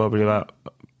 Brighton's probably about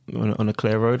on a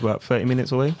clear road, about 30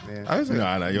 minutes away. Oh, is it?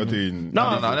 No, you're doing. No,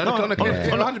 on a clear,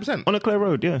 100%. On a clear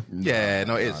road, yeah. Yeah,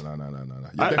 no, it is. No.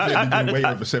 You're definitely doing way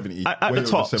over 70. At Way the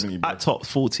top, over 70, bro. at top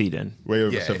 40 then. Way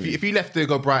over Yeah, 70. if you left to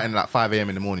go Brighton at 5 a.m.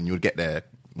 in the morning, you would get there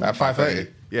At 5:30?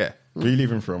 Yeah. Where are you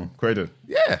leaving from? Croydon?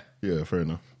 Yeah. Yeah, fair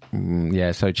enough.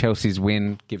 Yeah, so Chelsea's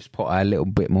win gives Potter a little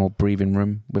bit more breathing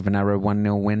room with a narrow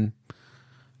 1-0 win.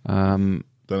 Don't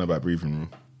know about breathing room.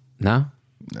 No?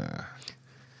 Nah.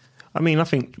 I mean, I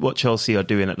think what Chelsea are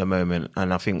doing at the moment,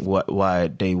 and I think why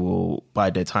they will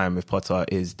bide their time with Potter,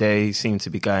 is they seem to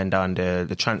be going down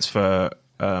the transfer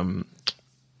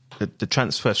the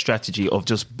transfer strategy of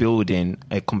just building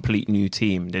a complete new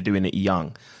team. They're doing it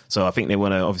young, so I think they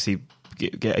want to obviously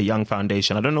get a young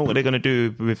foundation. I don't know what they're going to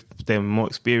do with their more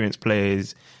experienced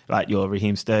players like your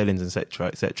Raheem Sterlings, etc.,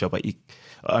 etc. But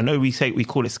I know we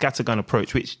call it scattergun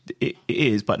approach, which it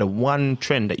is, but the one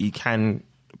trend that you can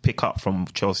pick up from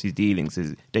Chelsea's dealings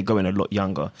is they're going a lot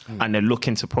younger and they're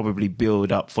looking to probably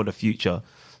build up for the future.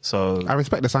 So I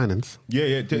respect the signings.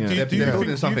 Yeah. Do you They're building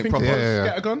think something it's proper.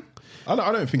 a scattergun? I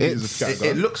don't think it is a scattergun.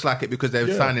 It looks like it because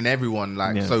they're signing everyone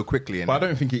so quickly. And But I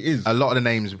don't think it is. a lot of the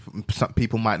names some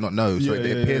people might not know, so it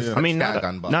appears yeah. like I mean,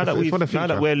 scattergun. now that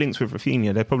future. we're linked with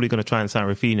Rafinha, they're probably going to try and sign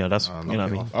Rafinha. That's you know what I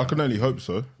mean. I can only hope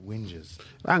so. Whingers.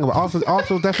 Hang on, but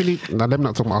Arsenal definitely. No, let me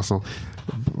not talk about Arsenal.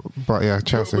 But yeah,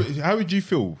 Chelsea. But how would you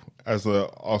feel as an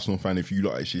Arsenal fan if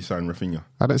you actually signed Rafinha?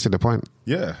 I don't see the point.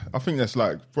 Yeah, I think that's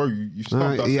like, bro, you No,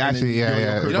 snubbed us. yeah, and actually, then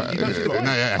yeah. you're- But- you don't see the point.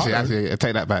 No, yeah, actually,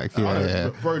 take that back. Yeah.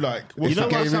 Bro, like, It's what's the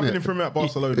game, happening innit? from him at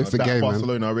Barcelona? It's the that game, man.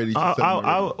 Barcelona already. said him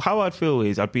already. How I'd feel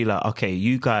is I'd be like, okay,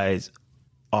 you guys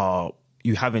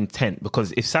you have intent,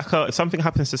 because if something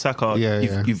happens to Saka,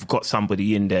 you've got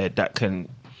somebody in there that can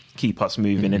keep us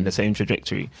moving in the same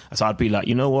trajectory. So I'd be like,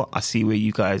 you know what? I see where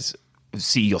you guys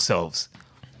see yourselves.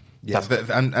 Yeah,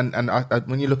 and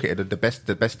when you look at it, the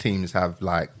best teams have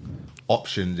like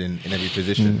options in every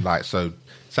position. Like, so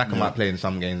Saka might play in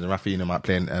some games and Rafinha might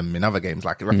play in other games.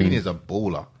 Like, Rafinha is a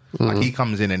baller. Like he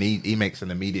comes in and he makes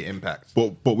an immediate impact.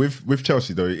 But with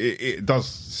Chelsea though, it does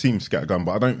seem scattergun,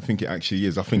 but I don't think it actually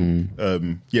is. I think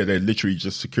they're literally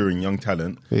just securing young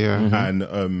talent. Yeah. And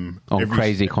on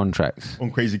crazy contracts.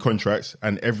 On crazy contracts,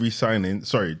 and every signing.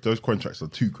 Sorry, those contracts are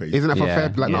too crazy. Isn't that for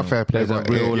fair? Like not fair play. There's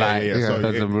a real So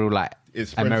there's a real like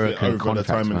it's spreads it American over the contracts,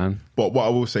 time man. But what I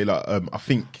will say, like, I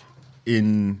think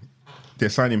they're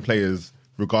signing players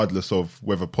regardless of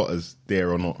whether Potter's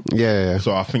there or not. Yeah.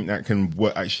 So I think that can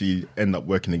actually end up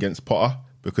working against Potter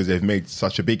because they've made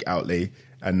such a big outlay,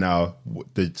 and now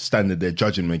the standard they're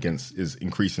judging them against is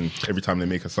increasing every time they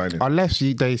make a signing. Unless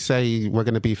they say we're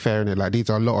going to be fair in it, like these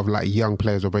are a lot of like young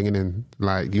players we're bringing in.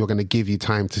 Like you're going to give you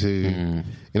time to,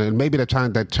 maybe they're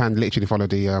trying to literally follow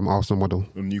the Arsenal model.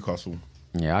 Newcastle.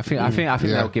 Yeah, I think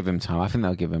they'll give him time. I think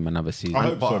they'll give him another season. I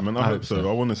hope so, man. I hope so.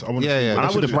 I want to.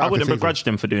 I wouldn't begrudge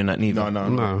them for doing that neither.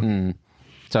 No.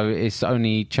 So it's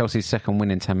only Chelsea's second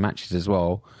win in 10 matches as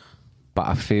well. But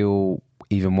I feel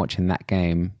even watching that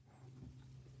game,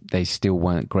 they still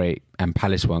weren't great, and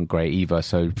Palace weren't great either.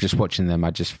 So just watching them,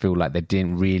 I just feel like they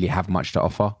didn't really have much to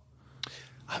offer.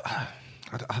 I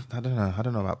don't know. I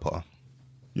don't know about Potter.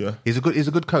 Yeah, he's a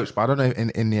good coach, but I don't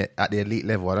know at the elite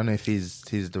level. I don't know if he's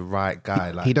the right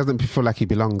guy. Like he doesn't feel like he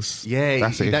belongs. Yeah,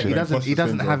 that's he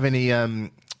doesn't have any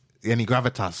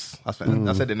gravitas. I said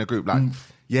it in the group. Like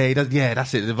he does. Yeah,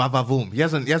 that's it. The va-va-voom. He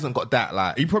hasn't got that.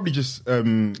 Like he probably just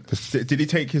did he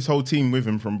take his whole team with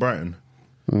him from Brighton?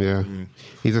 Yeah,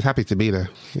 he's just happy to be there.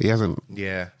 He hasn't.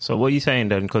 Yeah. So what are you saying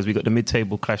then? Because we got the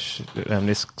mid-table clash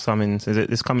this coming. Is it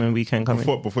this coming weekend?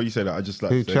 Before you say that, I just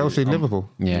like Chelsea, Liverpool.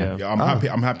 Yeah. I'm happy.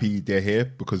 I'm happy they're here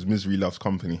because misery loves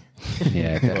company.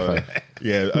 Yeah, definitely.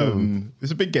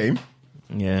 It's a big game.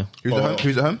 Yeah.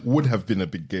 Who's at home? Would have been a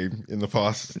big game in the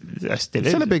past. That's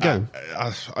still a big game.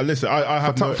 Listen, I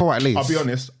have top four at least. I'll be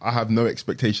honest. I have no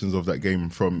expectations of that game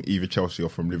from either Chelsea or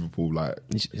from Liverpool. Like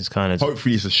it's kind of.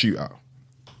 Hopefully, it's a shootout.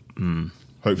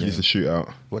 Hopefully it's a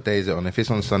shootout. What day is it on? If it's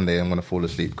on Sunday, I'm going to fall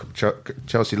asleep.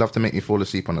 Chelsea love to make me fall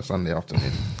asleep on a Sunday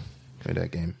afternoon with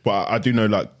that game. But I do know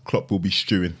like Klopp will be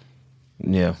stewing.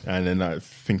 Yeah, and then like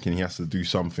thinking he has to do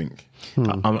something.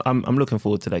 I'm looking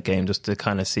forward to that game just to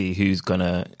kind of see who's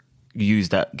gonna use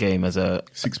that game as a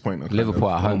 6 point.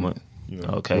 Liverpool at home. Yeah.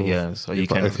 Okay, yeah. So you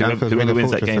can whoever wins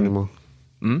that game.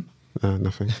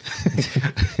 Nothing.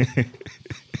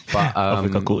 But I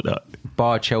think I caught that.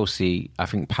 Bar Chelsea, I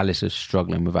think Palace is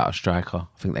struggling without a striker.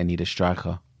 I think they need a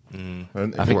striker.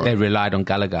 I think they relied on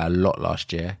Gallagher a lot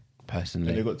last year, personally.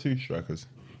 And they got 2 strikers.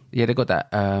 Yeah, they got that.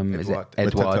 Is it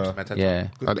Edward? Mateta. Yeah.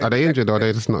 Are they injured or are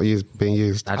they just not being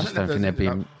used? I just don't think they're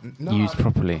being used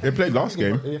properly. They played last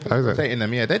game. Taking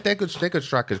them, yeah, they're good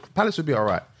strikers. Palace will be all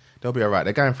right. They'll be all right.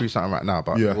 They're going through something right now,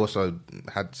 but they've also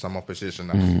had some opposition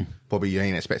that probably you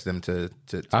ain't expecting them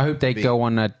to I hope they go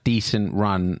on a decent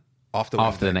run after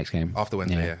the next game. After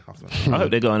Wednesday, yeah. I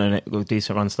hope they go on a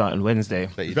decent run starting Wednesday.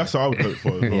 That's what I would hope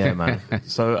for. As well. Yeah, man.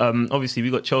 So obviously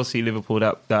we got Chelsea, Liverpool,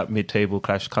 that mid-table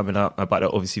clash coming up. But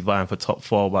they're obviously vying for top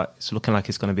 4. But it's looking like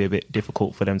it's going to be a bit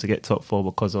difficult for them to get top 4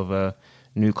 because of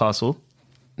Newcastle.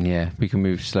 Yeah, we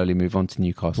can slowly move on to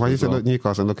Newcastle. Why you said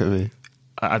Newcastle? Look at me.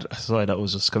 I sorry, that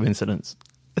was just coincidence.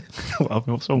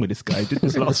 What's wrong with this guy? I did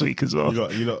this last week as well.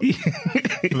 You lot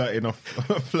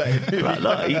flirting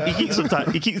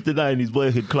off. He keeps denying his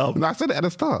boyhood club. No, I said it at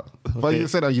the start. But you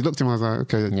said you looked at him, I was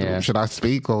like, okay, should I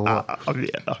speak or what? I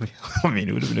mean,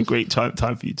 it would have been a great time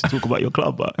for you to talk about your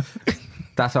club, but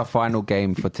that's our final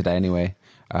game for today anyway.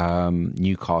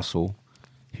 Newcastle,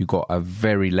 who got a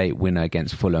very late winner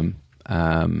against Fulham,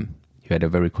 who had a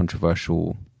very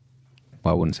controversial,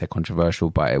 well, I wouldn't say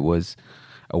controversial, but it was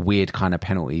a weird kind of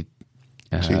penalty.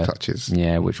 2 touches.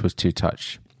 Yeah, which was 2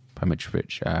 touch by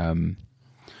Mitrovic.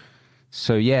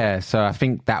 So I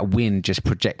think that win just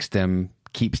projects them,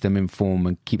 keeps them in form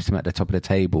and keeps them at the top of the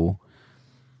table.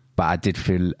 But I did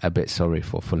feel a bit sorry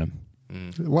for Fulham.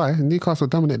 Why? Newcastle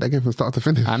dominated that game from start to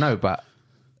finish. I know, but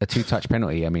a 2-touch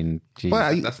penalty. I mean, geez.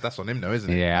 Well, that's on him though, isn't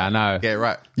it? Yeah, I know. Get it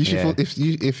right. You should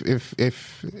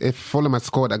if Fulham had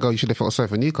scored that goal, you should have felt sorry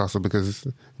for Newcastle because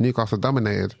Newcastle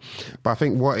dominated. But I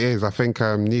think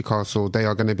Newcastle, they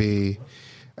are going to be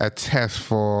a test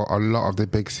for a lot of the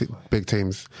big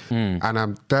teams, and I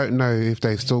don't know if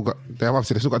they've still got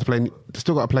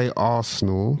to play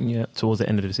Arsenal. Yeah, towards the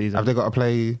end of the season. Have they got to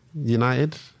play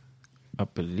United? I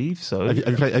believe so. Have you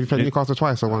played Newcastle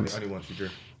twice or once? Only once you drew.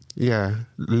 Yeah,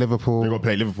 Liverpool. They got to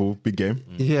play Liverpool, big game.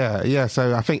 Yeah.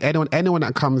 So I think anyone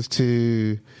that comes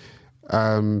to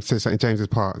St James's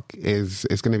Park is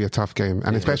going to be a tough game,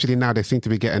 and especially now they seem to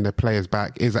be getting their players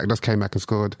back. Isaac just came back and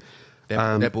scored.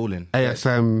 They're balling.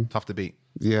 ASM tough to beat.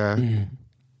 Yeah,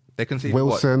 They conceded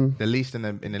Wilson. the least in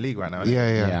the league right now. Isn't Yeah,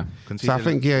 it? yeah. Yeah. So I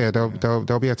think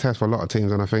there'll be a test for a lot of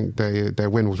teams, and I think their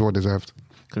win was well deserved.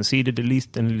 Conceded the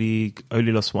least in the league,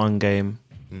 only lost one game,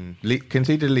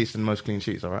 Conceded the least and most clean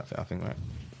sheets. All right, I think right.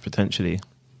 potentially.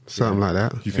 Something like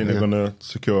that. Do you think they're going to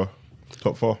secure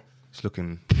top 4? It's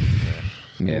looking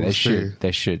Yeah, We'll they see. should.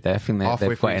 They should. I think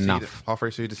they've got enough.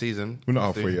 halfway through the season. We're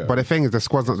not halfway yet. But the thing is, the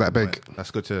squad's not that big.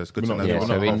 That's good to We're know. not- Yeah, we're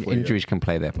so not halfway injuries can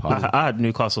play their part. I had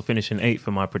Newcastle finishing 8th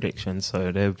for my prediction,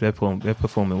 so they're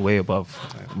performing way above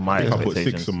my I put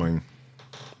expectations. 6 on mine.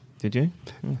 Did you?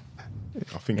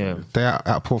 I think Yeah. They are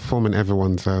outperforming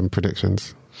everyone's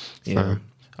predictions. So, Yeah,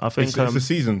 I think it's a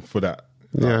season for that.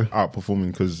 Yeah.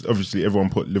 Outperforming, because obviously everyone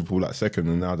put Liverpool at 2nd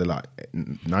and now they're like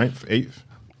 9th, 8th.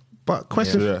 But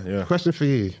question for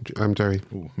you, Jerry.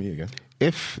 Oh, me again.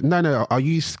 Are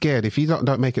you scared if you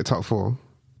don't make it top 4?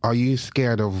 Are you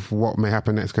scared of what may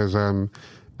happen next? Because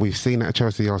we've seen that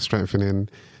Chelsea are strengthening.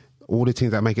 All the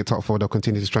teams that make it top 4, they'll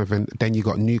continue to strengthen. Then you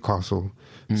got Newcastle.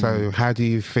 So how do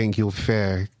you think you'll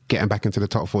fare getting back into the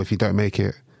top 4 if you don't make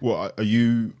it? Well, are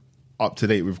you up to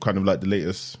date with kind of like the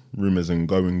latest rumours and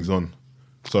goings on?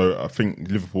 So I think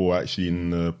Liverpool are actually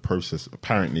in the process,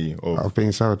 apparently, Of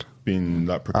being sold? being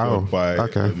like procured by,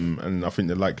 okay. and I think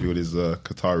the likelihood is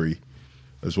Qatari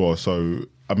as well. So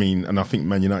I mean, and I think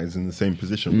Man United's in the same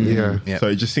position. Yeah. So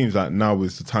it just seems like now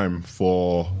is the time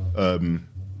for the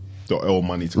oil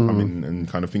money to come in and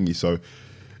kind of thingy. So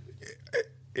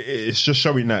it's just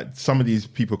showing that some of these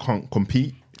people can't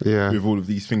compete with all of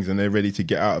these things, and they're ready to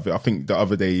get out of it. I think the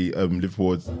other day Liverpool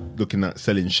was looking at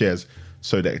selling shares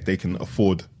so that they can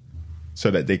afford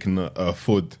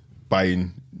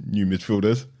buying new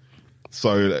midfielders.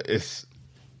 So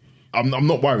I'm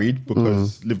not worried,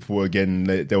 because Liverpool again,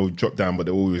 they'll drop down, but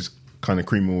they always kind of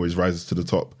cream always rises to the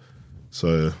top.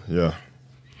 So yeah.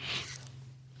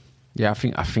 Yeah,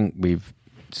 I think we've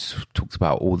talked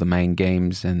about all the main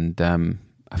games, and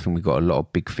I think we've got a lot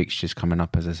of big fixtures coming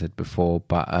up, as I said before.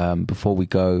 But before we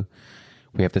go,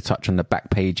 we have to touch on the back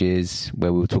pages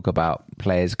where we'll talk about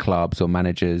players, clubs or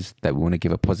managers that we want to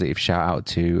give a positive shout out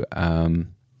to.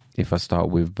 If I start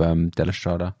with De La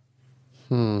Strada.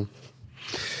 I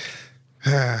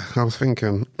was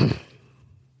thinking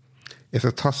it's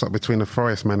a toss-up between the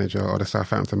Forest manager or the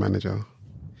Southampton manager.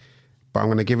 But I'm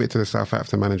going to give it to the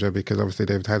Southampton manager because obviously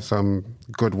they've had some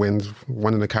good wins.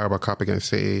 One in the Carabao Cup against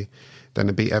City, then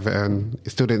they beat Everton. It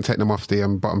still didn't take them off the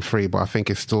bottom 3, but I think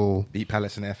it's still... Beat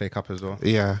Palace in the FA Cup as well.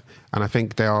 Yeah, and I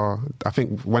think I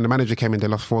think when the manager came in, they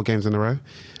lost 4 games in a row.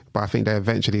 But I think they're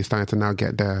eventually starting to now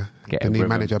get the new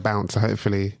manager bounce. So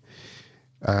hopefully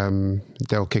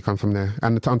they'll kick on from there.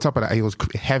 And on top of that, he was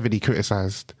heavily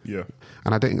criticised. Yeah.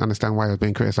 And I didn't understand why he was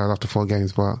being criticised after 4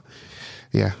 games, but...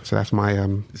 Yeah, so that's my...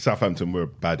 Southampton were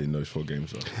bad in those 4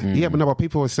 games, though. Yeah, but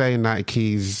people were saying like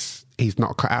he's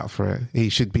not cut out for it. He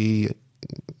should be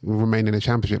remain in the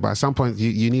Championship. But at some point,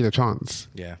 you need a chance.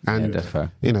 Yeah. And, that's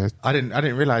fair. you know... I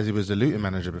didn't realise he was the Luton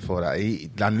manager before that.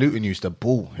 And Luton used to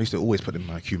ball. He used to always put him in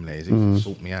my accumulators. He used to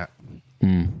sort me out.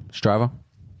 Striver?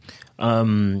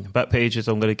 Back pages,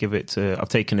 I'm going to give it to... I've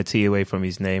taken a T away from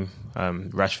his name.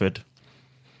 Rashford.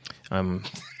 You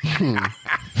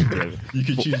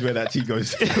can choose where that T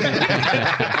goes.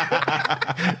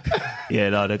 Yeah,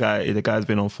 no, the guy's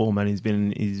been on form, and he's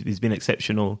been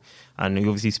exceptional. And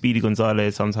obviously, Speedy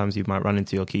Gonzalez. Sometimes you might run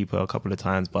into your keeper a couple of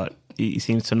times, but he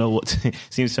seems to know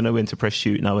when to press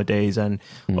shoot nowadays. And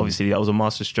obviously, that was a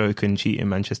master stroke and cheating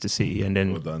Manchester City, and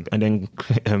then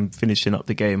finishing up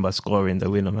the game by scoring the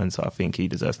winner. Man, so I think he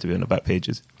deserves to be on the back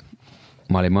pages.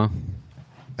 Malima?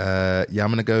 I'm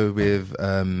going to go with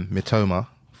Mitoma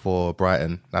for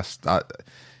Brighton. This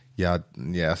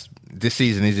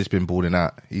season he's just been balling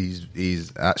out.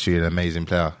 He's actually an amazing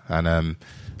player, and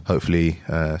hopefully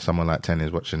someone like Ten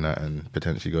is watching that and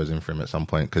potentially goes in for him at some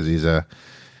point, because he's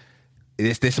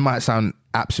this might sound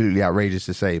absolutely outrageous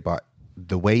to say, but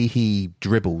the way he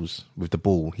dribbles with the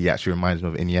ball, he actually reminds me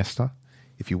of Iniesta.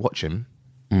 If you watch him,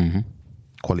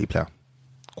 quality player.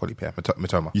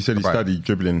 Mitoma. You said he studied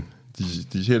dribbling.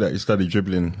 Did you hear that? He studied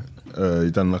dribbling.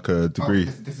 He done like a degree.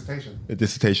 A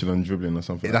dissertation on dribbling or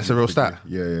something. That's a real stat?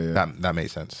 Yeah. That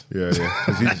makes sense. Yeah.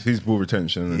 Because his ball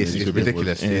retention. It's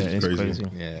ridiculous. It's crazy.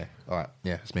 Yeah. All right.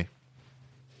 Yeah, it's me.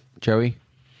 Joey?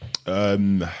 I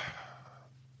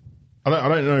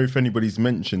don't know if anybody's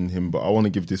mentioned him, but I want to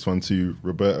give this one to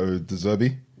Roberto De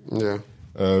Zerbi. Yeah.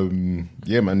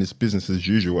 Yeah, man, it's business as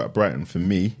usual at Brighton for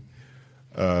me.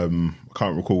 I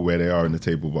can't recall where they are in the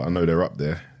table, but I know they're up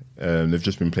there. They've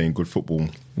just been playing good football.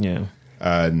 Yeah.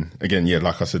 And again, yeah,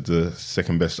 like I said, the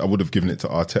second best. I would have given it to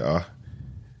Arteta,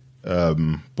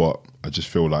 but I just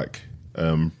feel like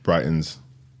Brighton's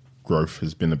growth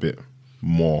has been a bit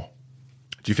more.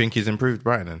 Do you think he's improved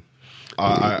Brighton then?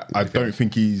 I don't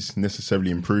think he's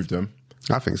necessarily improved them.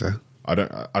 I think so. I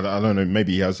don't know.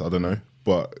 Maybe he has. I don't know.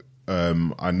 But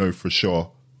I know for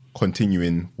sure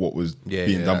continuing what was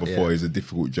being done before is a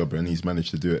difficult job, and he's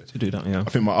managed to do it. To do that, yeah. I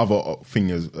think my other thing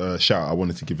is shout I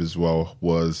wanted to give as well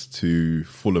was to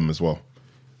Fulham as well.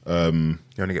 You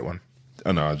only get one.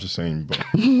 I know. I was just saying, but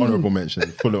honourable mention.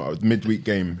 Fulham midweek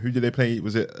game. Who did they play?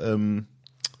 Was it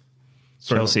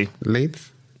Chelsea?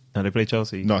 Leeds? No, they play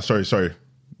Chelsea. No, sorry.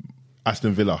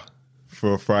 Aston Villa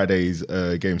for Friday's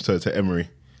game to Emery,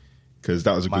 because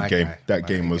that was a good game. That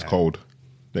game was cold.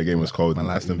 That game was cold, and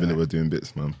Aston Villa were doing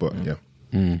bits, man. But yeah.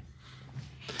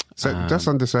 So just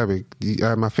on De Zerbi,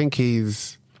 I think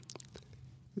he's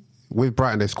with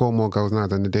Brighton. They score more goals now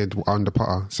than they did under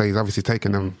Potter. So he's obviously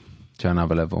taken them to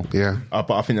another level. Yeah,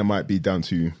 but I think that might be down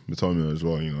to Matomio as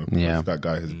well. You know, yeah, that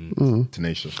guy is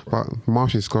tenacious. Bro. But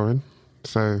Marsh is scoring.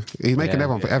 So he's making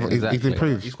everyone forever. Exactly. He's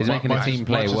improved. He's making the team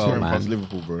play well, man.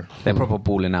 Liverpool, bro. They're proper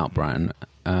balling out, Brighton.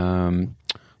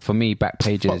 For me, back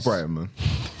pages. Fuck Brighton, man.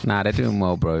 Nah, they're doing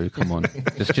well, bro. Come on,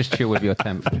 just chill with your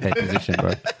 10th position,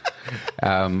 bro.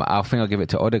 I think I'll give it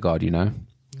to Odegaard. You know,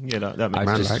 Yeah, that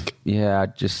makes sense. I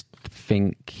just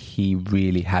think he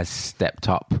really has stepped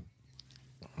up.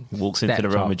 Walks into the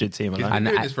Real Madrid team. He's been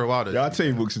doing this for a while, though. Yeah, I'd say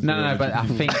he walks into No, but I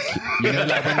think, you know,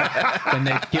 like when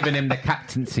they've given him the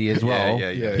captaincy as well,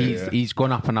 he's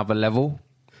gone up another level,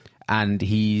 and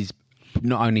he's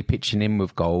not only pitching in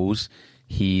with goals,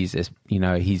 he's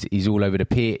all over the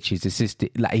pitch, he's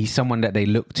assisted, like he's someone that they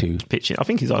look to. Pitching. I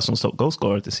think he's Arsenal's top goal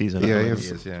scorer this season. Yeah, He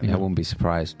is, I wouldn't be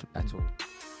surprised at all.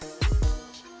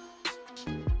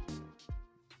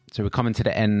 So we're coming to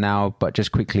the end now, but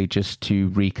just quickly, just to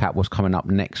recap what's coming up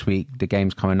next week, the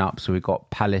games coming up. So we've got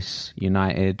Palace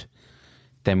United,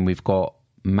 then we've got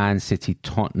Man City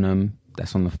Tottenham,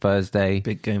 that's on the Thursday.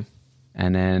 Big game.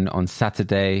 And then on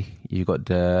Saturday, you've got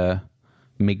the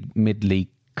mid-league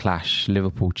clash,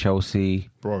 Liverpool Chelsea.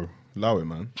 Bro, allow it,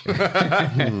 man.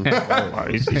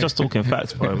 He's just talking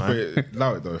facts, bro, man. Wait,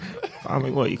 allow it, though. I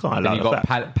mean, what, you can't allow Then you've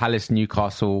got Palace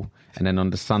Newcastle. And then on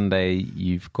the Sunday,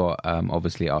 you've got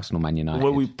obviously Arsenal Man United.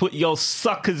 Where we put your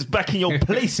suckers back in your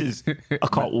places. I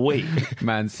can't wait.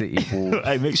 Man City.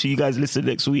 Hey, make sure you guys listen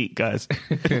next week, guys.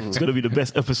 It's going to be the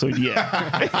best episode yet.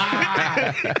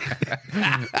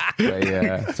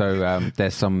 So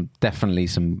there's definitely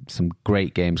some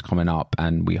great games coming up,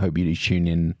 and we hope you tune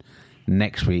in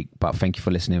next week. But thank you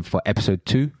for listening for episode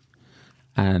 2.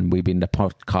 And we've been the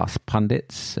Podcast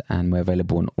Pundits, and we're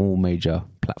available on all major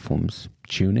platforms.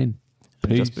 Tune in.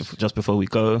 Just before we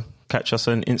go, catch us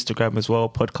on Instagram as well,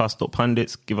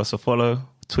 podcast.pundits. Give us a follow.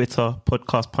 Twitter,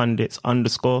 podcast pundits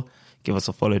 _ Give us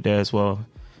a follow there as well.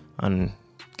 And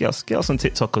get us on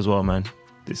TikTok as well, man.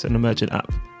 It's an emerging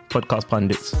app. Podcast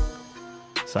Pundits.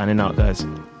 Signing out, guys.